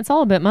 It's all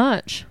a bit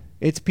much.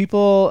 It's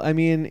people. I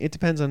mean, it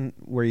depends on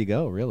where you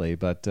go, really.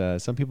 But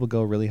some people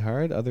go really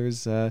hard.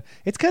 Others,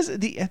 it's because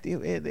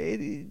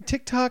the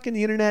TikTok and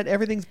the internet,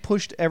 everything's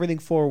pushed everything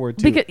forward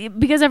too.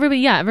 Because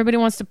everybody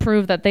wants to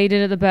prove that they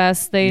did it the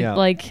best.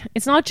 Like,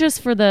 it's not just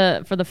for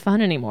the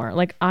fun anymore.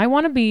 Like, I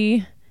want to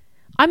be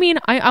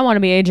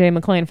AJ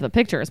McLean for the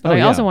pictures, but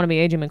I also want to be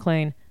AJ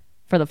McLean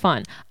for the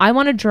fun. I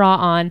want to draw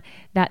on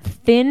that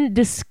thin,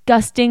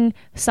 disgusting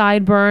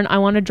sideburn. I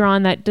want to draw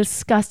on that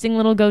disgusting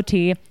little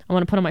goatee. I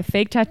want to put on my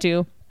fake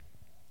tattoo.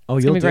 Oh,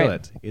 It's you'll gonna be do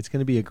great. it. It's going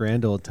to be a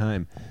grand old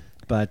time.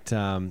 But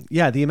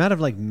yeah, the amount of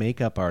like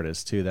makeup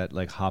artists too that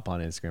like hop on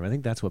Instagram, I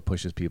think that's what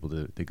pushes people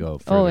to go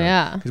further. Oh,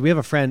 yeah. Because we have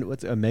a friend,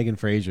 Megan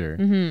Fraser,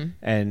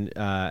 and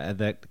at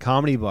that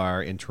comedy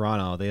bar in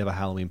Toronto, they have a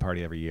Halloween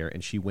party every year,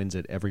 and she wins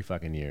it every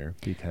fucking year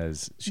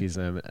because she's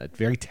a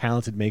very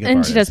talented makeup And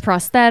artist. she does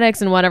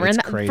prosthetics and whatever. It's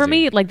and crazy. for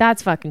me, like,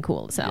 that's fucking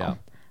cool to sell. Yeah.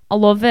 I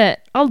love it.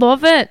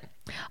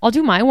 I'll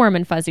do my warm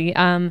and fuzzy.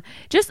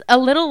 Just a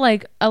little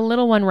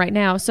one right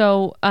now.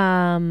 So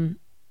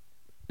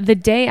the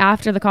day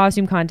after the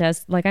costume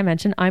contest, like I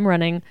mentioned, I'm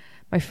running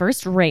my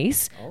first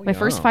race, my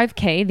first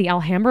 5K, the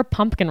Alhambra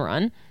Pumpkin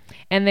Run.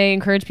 And they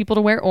encourage people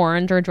to wear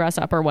orange or dress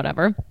up or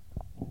whatever.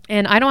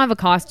 And I don't have a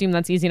costume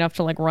that's easy enough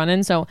to like run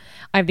in. So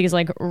I have these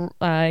like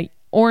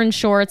orange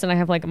shorts, and I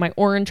have like my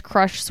orange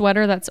crush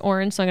sweater that's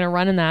orange. So I'm going to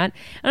run in that.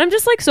 And I'm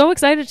just like so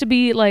excited to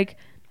be like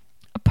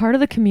a part of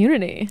the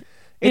community.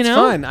 It's you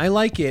know? fun. I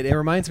like it. It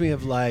reminds me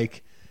of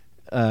like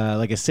a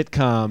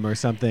sitcom or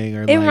something.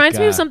 Or It reminds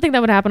me of something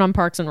that would happen on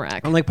Parks and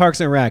Rec. on like Parks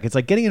and Rec. It's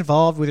like getting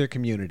involved with your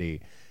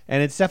community,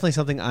 and it's definitely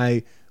something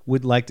I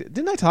would like to.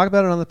 Didn't I talk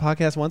about it on the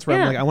podcast once? Where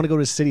I'm Yeah. like, I want to go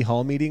to a city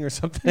hall meeting or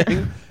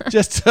something,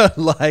 just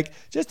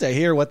to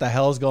hear what the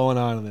hell's going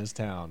on in this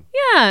town.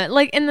 Yeah,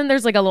 like, and then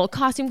there's like a little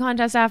costume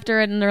contest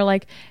after it, and they're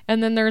like,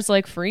 and then there's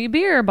like free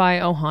beer by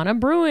Ohana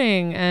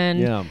Brewing, and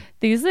Yeah.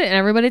 and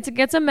everybody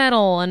gets a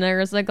medal, and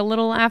there's like a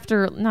little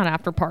not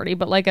after party,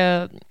 but like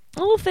a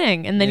little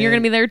thing, and then you're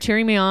gonna be there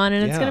cheering me on,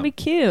 and it's Yeah. gonna be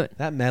cute.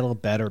 That medal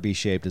better be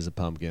shaped as a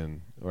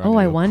pumpkin. Or I'm Oh,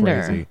 gonna I go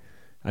wonder. crazy.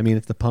 I mean,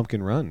 it's the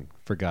pumpkin run,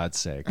 for God's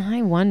sake.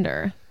 I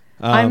wonder.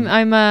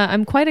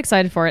 I'm quite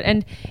excited for it.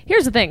 And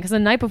here's the thing, because the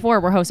night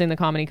before we're hosting the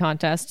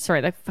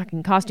the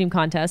fucking costume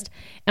contest,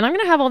 and I'm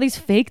gonna have all these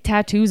fake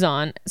tattoos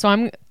on. So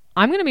I'm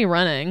gonna be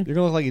running. You're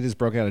gonna look like you just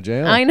broke out of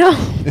jail. I know.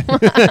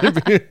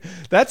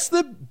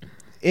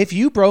 If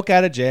you broke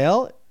out of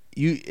jail,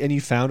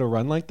 you found a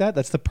run like that,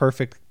 that's the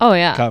perfect Oh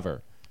yeah.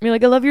 cover. You're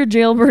like, I love your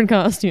jailbird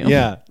costume.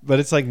 Yeah, but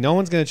it's like no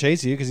one's gonna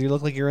chase you because you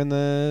look like you're in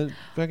the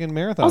fucking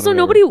marathon. Also, or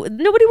nobody whatever.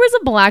 wears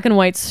a black and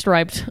white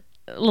striped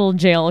little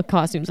jail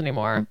costumes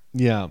anymore.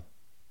 Yeah,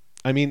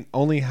 I mean,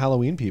 only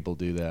Halloween people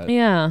do that.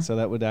 Yeah. So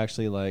that would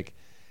actually like,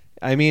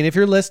 I mean, if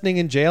you're listening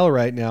in jail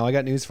right now, I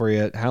got news for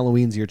you.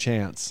 Halloween's your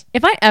chance.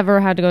 If I ever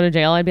had to go to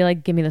jail, I'd be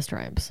like, give me the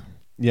stripes.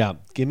 Yeah,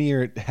 give me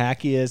your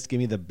hackiest. Give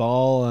me the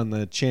ball on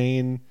the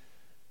chain.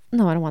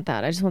 No, I don't want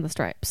that. I just want the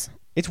stripes.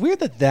 It's weird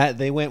that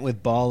they went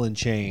with ball and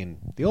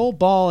chain, the old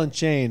ball and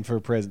chain for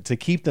prison to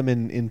keep them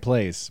in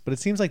place. But it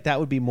seems like that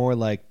would be more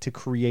like to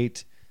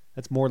create.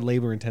 That's more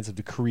labor intensive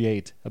to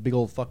create a big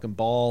old fucking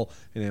ball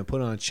and then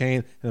put it on a chain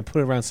and then put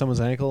it around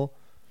someone's ankle.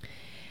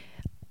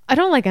 I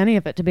don't like any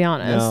of it, to be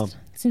honest. No.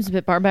 It seems a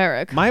bit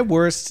barbaric. My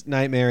worst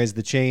nightmare is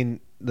the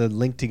chain, the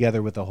link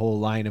together with the whole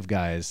line of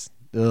guys.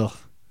 Ugh,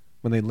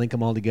 when they link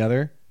them all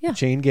together. Yeah.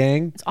 Chain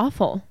gang. It's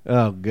awful.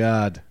 Oh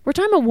God. We're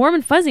talking about warm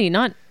and fuzzy,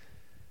 not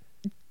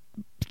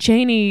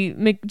Cheney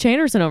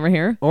McChainerson over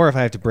here. Or if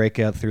I have to break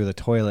out through the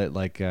toilet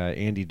like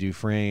Andy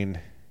Dufresne.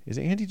 Is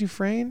it Andy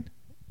Dufresne?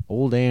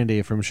 Old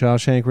Andy from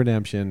Shawshank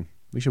Redemption.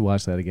 We should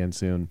watch that again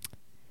soon.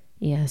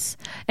 Yes.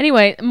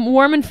 Anyway,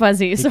 warm and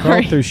fuzzy. He Sorry.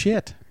 crawled through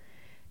shit.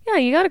 Yeah,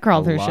 you got to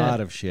crawl through A shit. lot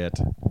of shit.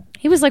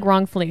 He was like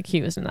wrongfully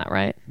accused in that,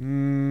 right?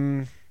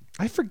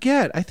 I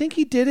forget. I think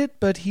he did it,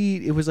 but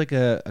it was like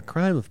a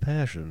crime of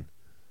passion.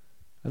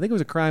 I think it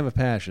was a crime of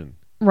passion.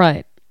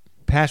 Right.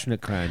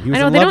 Passionate crime. He was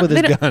I know, in they love don't-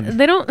 with his they gun.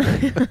 They don't.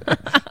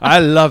 I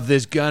love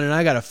this gun, and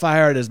I got to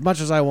fire it as much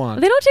as I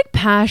want. They don't take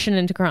passion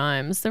into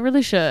crimes. They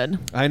really should.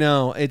 I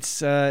know. It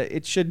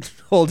should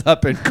hold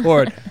up in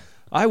court.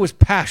 I was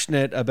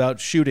passionate about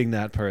shooting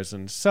that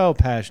person. So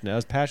passionate. I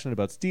was passionate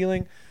about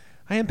stealing.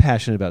 I am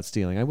passionate about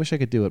stealing. I wish I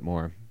could do it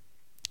more.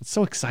 It's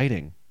so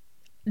exciting.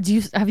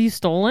 Have you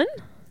stolen?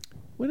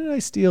 When did I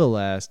steal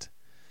last?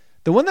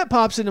 The one that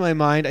pops into my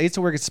mind, I used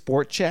to work at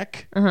Sport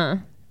Check. Uh-huh.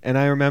 And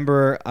I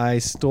remember I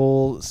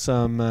stole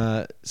some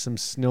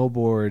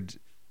snowboard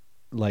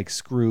like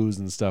screws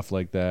and stuff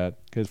like that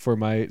for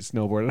my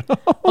snowboard.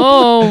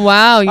 Oh,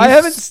 wow. You I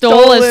haven't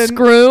stole a stolen-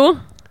 screw?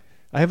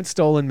 I haven't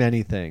stolen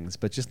many things,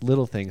 but just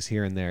little things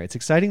here and there. It's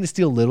exciting to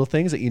steal little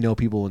things that you know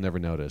people will never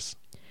notice.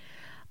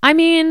 I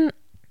mean,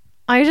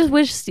 I just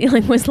wish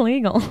stealing was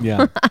legal.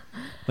 Yeah.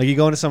 Like you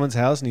go into someone's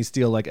house and you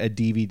steal like a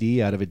DVD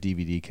out of a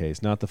DVD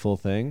case, not the full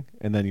thing.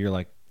 And then you're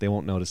like, they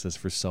won't notice this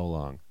for so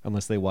long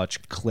unless they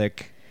watch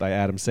Click by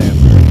Adam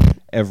Sandler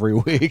every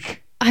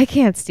week. I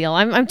can't steal.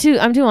 I'm too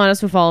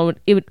honest with all.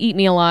 It would eat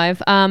me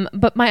alive.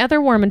 But my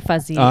other warm and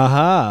fuzzy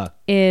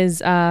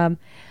is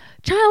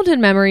childhood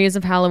memories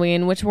of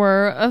Halloween, which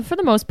were for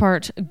the most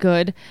part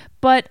good.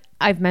 But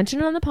I've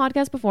mentioned it on the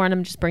podcast before, and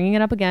I'm just bringing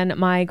it up again.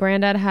 My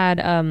granddad had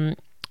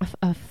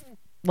a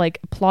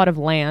plot of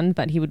land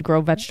that he would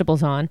grow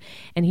vegetables on,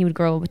 and he would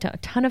grow a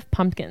ton of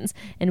pumpkins.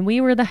 And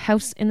we were the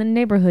house in the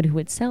neighborhood who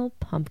would sell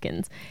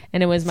pumpkins.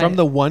 And it was From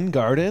the one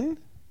garden?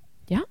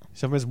 Yeah.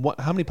 So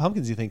how many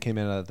pumpkins do you think came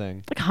out of that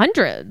thing? Like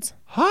hundreds.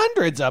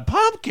 Hundreds of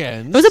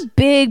pumpkins. It was a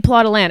big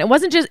plot of land. It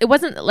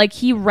wasn't like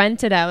he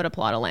rented out a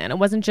plot of land. It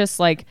wasn't just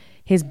like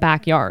his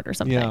backyard or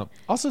something. Yeah.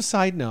 Also,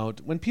 side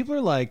note, when people are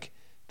like,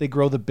 they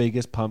grow the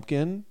biggest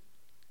pumpkin,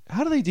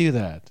 how do they do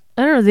that?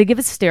 I don't know. They give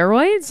it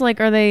steroids?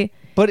 Like, are they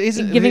But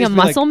isn't giving it it's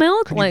like, muscle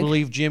milk? Can Like, you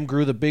believe Jim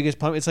grew the biggest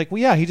pumpkin? It's like,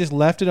 well, yeah, he just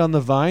left it on the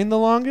vine the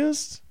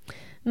longest.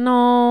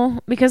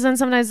 no, because then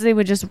sometimes they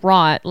would just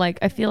rot. Like,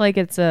 I feel like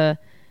it's I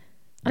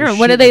don't They're know.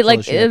 What are shit they full of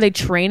like? shit. Are they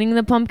training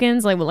the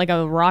pumpkins like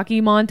a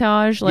Rocky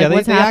montage? Like, Yeah,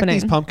 what's they act happening?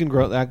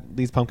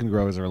 these pumpkin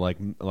growers are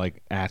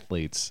like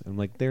athletes, and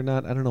like they're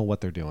not. I don't know what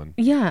they're doing.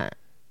 Yeah.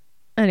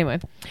 Anyway.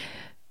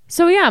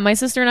 So yeah, my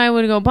sister and I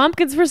would go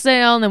pumpkins for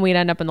sale, and then we'd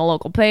end up in the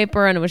local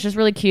paper, and it was just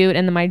really cute.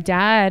 And then my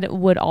dad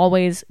would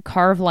always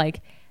carve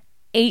like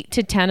 8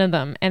 to 10 of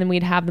them, and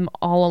we'd have them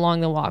all along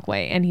the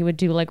walkway, and he would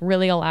do like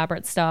really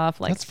elaborate stuff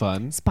like That's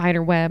fun.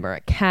 spider web or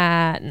a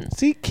cat. And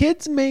See,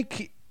 kids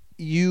make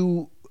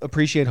you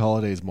appreciate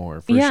holidays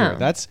more for Yeah.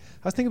 sure. I was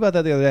thinking about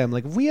that the other day. I'm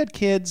like, if we had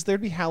kids,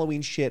 there'd be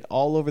Halloween shit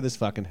all over this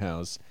fucking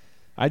house.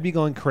 I'd be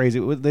going crazy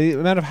with the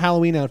amount of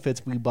Halloween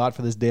outfits we bought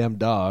for this damn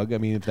dog. I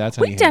mean, if that's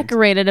we any hint.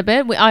 decorated a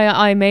bit.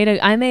 I made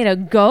a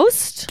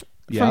ghost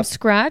from Yep.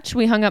 scratch.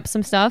 We hung up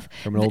some stuff.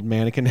 From an old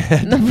mannequin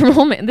head.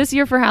 This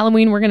year for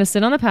Halloween, we're going to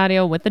sit on the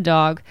patio with the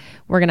dog.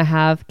 We're going to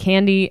have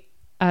candy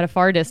at a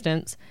far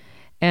distance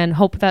and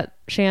hope that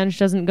Shanj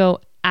doesn't go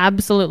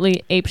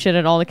absolutely apeshit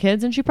at all the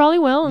kids, and she probably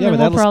will. And Yeah, then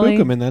but we'll that'll probably spook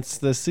them, and that's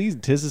the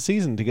season. 'Tis the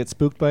season to get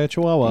spooked by a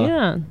chihuahua.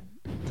 Yeah.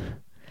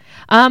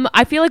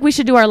 I feel like we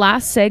should do our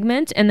last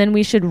segment, and then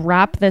we should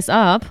wrap this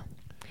up.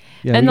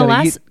 Yeah, And the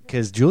last-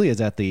 because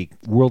Julia's at the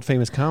world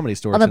famous comedy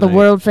store. About the tonight.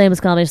 world famous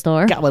comedy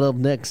store. Got one up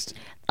next.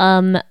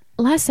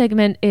 Last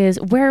segment is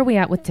where are we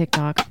at with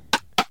TikTok?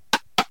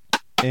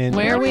 And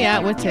Where are we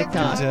at with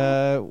TikTok?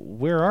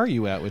 where are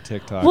you at with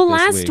TikTok? Well, this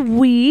last week?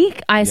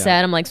 week I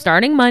said, I'm like,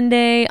 starting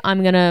Monday,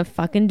 I'm going to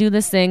fucking do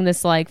this thing,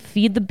 this like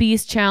Feed the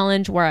Beast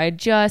challenge where I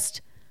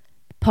just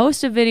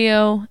post a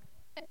video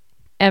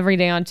every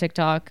day on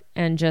TikTok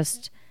and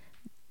just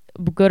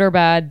good or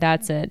bad,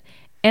 that's it.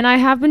 And I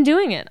have been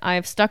doing it.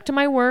 I've stuck to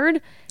my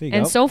word. There you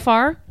And go. so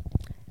far,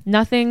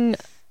 nothing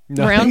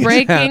Nothing has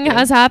groundbreaking happened.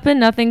 has happened,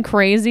 nothing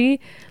crazy.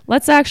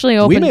 Let's actually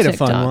open we made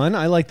TikTok. a fun one.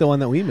 I like the one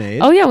that we made.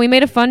 Oh yeah, we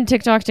made a fun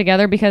TikTok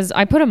together because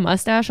I put a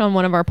mustache on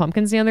one of our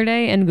pumpkins the other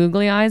day and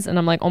googly eyes, and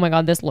I'm like, oh my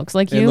god, this looks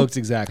like It you. looks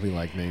exactly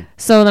like me.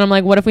 So then I'm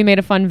like, what if we made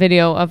a fun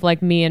video of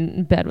like me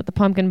in bed with the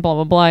pumpkin, blah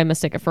blah blah. I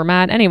mistake it for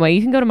Matt. Anyway,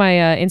 you can go to my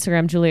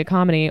Instagram Julia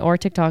Comedy or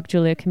TikTok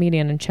Julia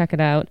Comedian and check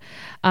it out.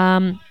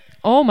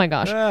 Oh my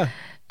gosh.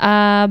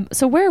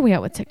 So where are we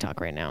at with TikTok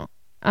right now?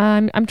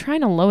 I'm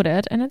trying to load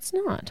it and it's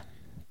not.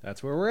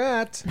 That's where we're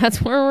at.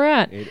 That's where we're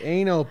at. It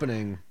ain't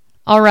opening.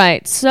 All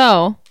right,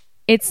 so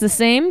it's the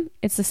same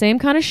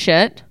kind of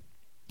shit,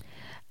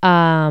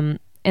 and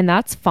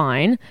that's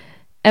fine.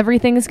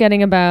 Everything is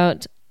getting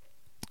about.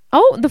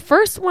 Oh, the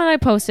first one I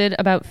posted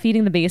about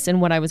feeding the beast and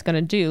what I was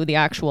gonna do, the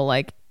actual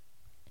like,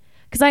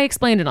 because I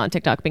explained it on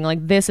TikTok, being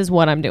like, this is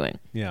what I'm doing.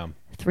 Yeah.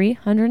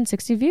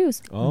 360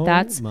 views. Oh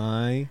That's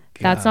my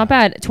God. that's not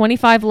bad.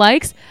 25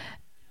 likes,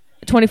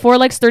 24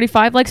 likes,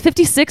 35 likes,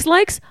 56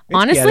 likes. It's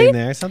Honestly, getting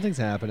there. Something's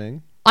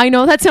happening. I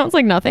know that sounds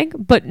like nothing,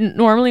 but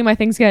normally my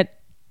things get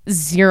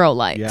 0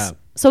 likes. Yeah.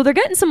 So they're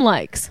getting some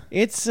likes.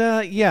 It's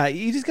yeah,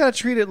 you just gotta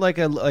treat it like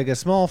a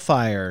small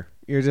fire.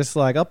 You're just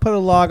like, I'll put a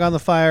log on the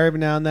fire every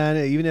now and then,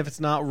 even if it's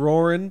not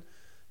roaring.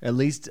 At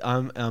least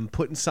I'm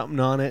putting something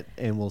on it,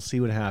 and we'll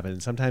see what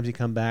happens. Sometimes you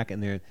come back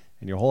and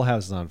your whole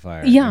house is on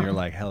fire. Yeah. And you're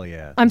like, hell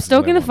yeah. I'm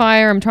stoking the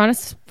fire. I'm trying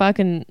to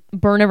fucking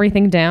burn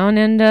everything down,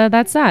 and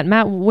that's that.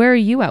 Matt, where are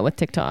you at with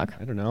TikTok?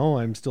 I don't know.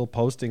 I'm still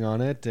posting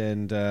on it,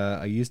 and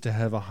I used to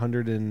have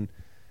 100 and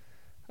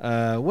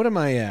what am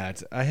I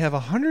at? I have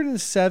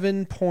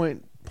 107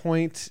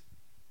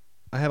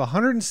 I have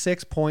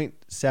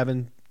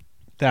 106.7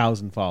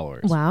 thousand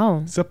followers.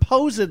 Wow.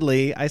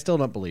 Supposedly, I still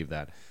don't believe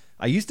that.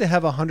 I used to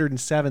have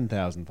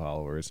 107,000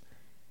 followers,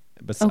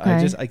 but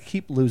Okay. I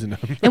keep losing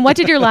them. And what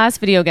did your last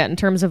video get in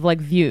terms of like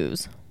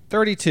views?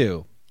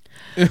 32.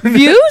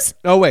 Views?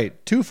 Oh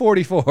wait,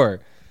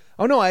 244.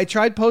 Oh no, I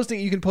tried posting.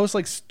 You can post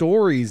like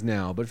stories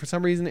now, but for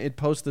some reason it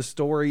posts the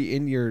story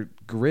in your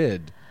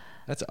grid.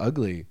 That's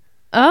ugly.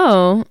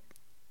 Oh,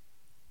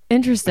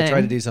 interesting. I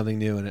tried to do something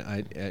new and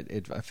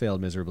I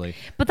failed miserably.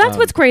 But that's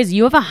what's crazy.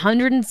 You have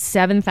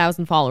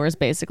 107,000 followers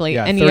basically,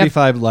 Yeah, and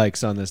 35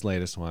 likes on this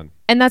latest one.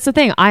 and that's the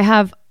thing. I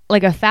have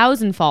like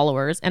 1,000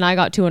 followers, and I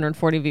got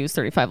 240 views,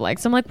 35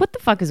 likes. I'm like, what the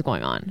fuck is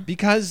going on?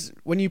 Because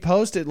when you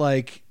post it,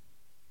 like,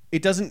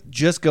 it doesn't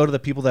just go to the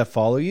people that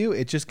follow you.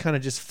 It just kind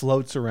of just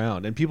floats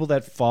around. And people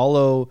that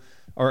follow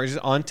or just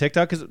on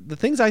TikTok, because the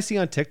things I see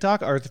on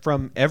TikTok are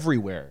from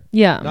everywhere.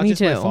 Yeah, not me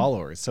just my too.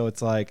 followers. So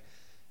it's like,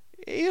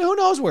 who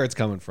knows where it's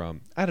coming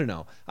from? I don't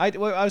know. I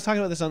was talking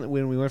about this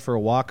when we went for a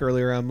walk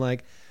earlier. I'm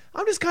like,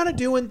 I'm just kind of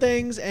doing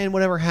things, and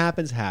whatever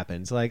happens,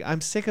 happens. Like, I'm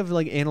sick of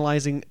like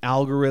analyzing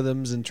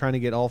algorithms and trying to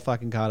get all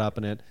fucking caught up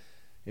in it.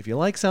 If you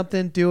like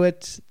something, do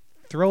it.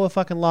 Throw a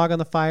fucking log on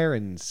the fire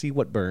and see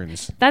what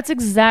burns. That's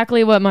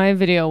exactly what my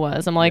video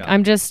was. I'm like, Yeah.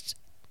 I'm just,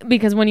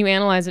 because when you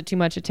analyze it too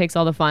much, it takes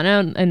all the fun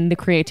out and the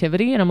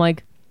creativity. And I'm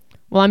like,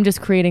 well, I'm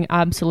just creating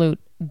absolute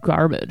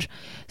garbage.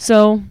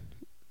 So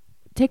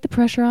take the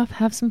pressure off,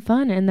 have some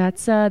fun. And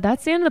that's the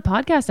end of the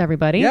podcast,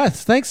 everybody.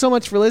 Yes, thanks so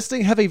much for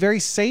listening. Have a very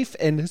safe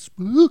and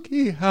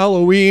spooky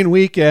Halloween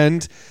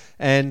weekend.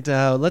 And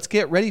let's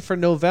get ready for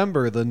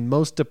November, the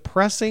most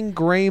depressing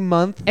gray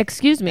month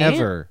Excuse me.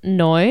 ever.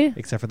 Noi.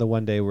 Except for the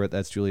one day where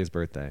that's Julia's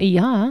birthday.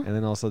 Yeah. And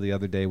then also the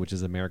other day, which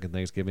is American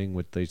Thanksgiving,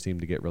 which they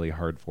seem to get really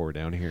hard for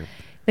down here.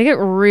 They get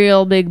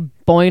real big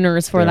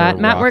boiners for They're that.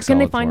 Matt, where rock can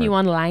they solid find for you it.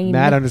 online?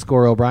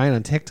 Matt_O'Brien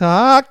on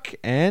TikTok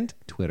and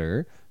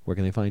Twitter. Where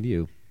can they find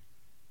you?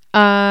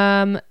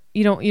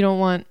 You don't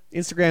want.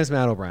 Instagram's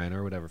Matt O'Brien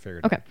or whatever.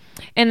 Figured. Okay.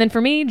 And then for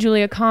me,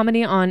 Julia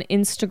Comedy on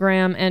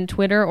Instagram and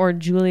Twitter, or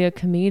Julia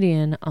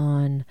Comedian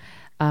on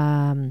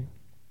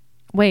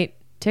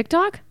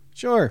TikTok?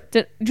 Sure.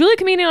 Julia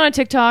Comedian on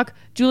TikTok,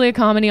 Julia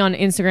Comedy on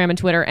Instagram and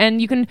Twitter. And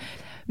you can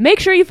make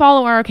sure you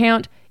follow our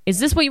account. Is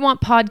This What You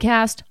Want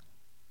podcast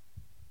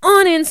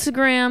on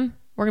Instagram.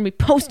 We're going to be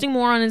posting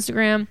more on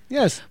Instagram.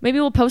 Yes. Maybe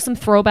we'll post some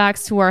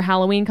throwbacks to our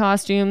Halloween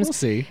costumes. We'll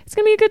see. It's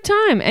going to be a good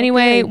time.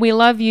 Anyway, Okay. we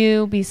love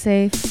you. Be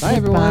safe. Bye,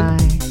 everyone.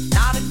 Bye.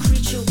 Not a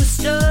creature was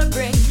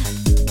stirring,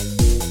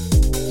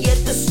 yet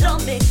the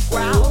stomach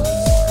growls.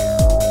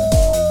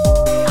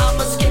 I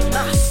must get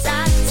my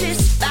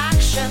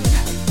satisfaction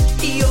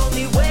the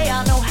only way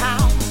I know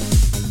how.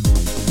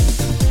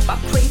 My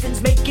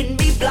craving's making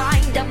me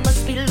blind. I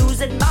must be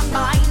losing my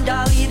mind.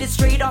 I'll eat it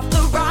straight off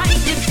the rind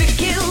if it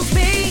kills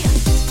me.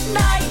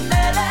 Night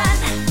melon,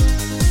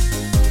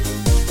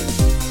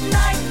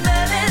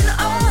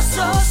 oh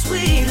so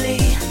sweetly.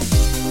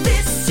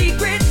 This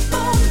secret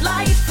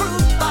moonlight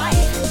fruit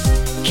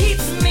bite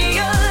keeps me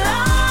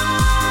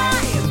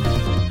alive.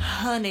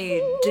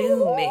 Honey,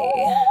 do me.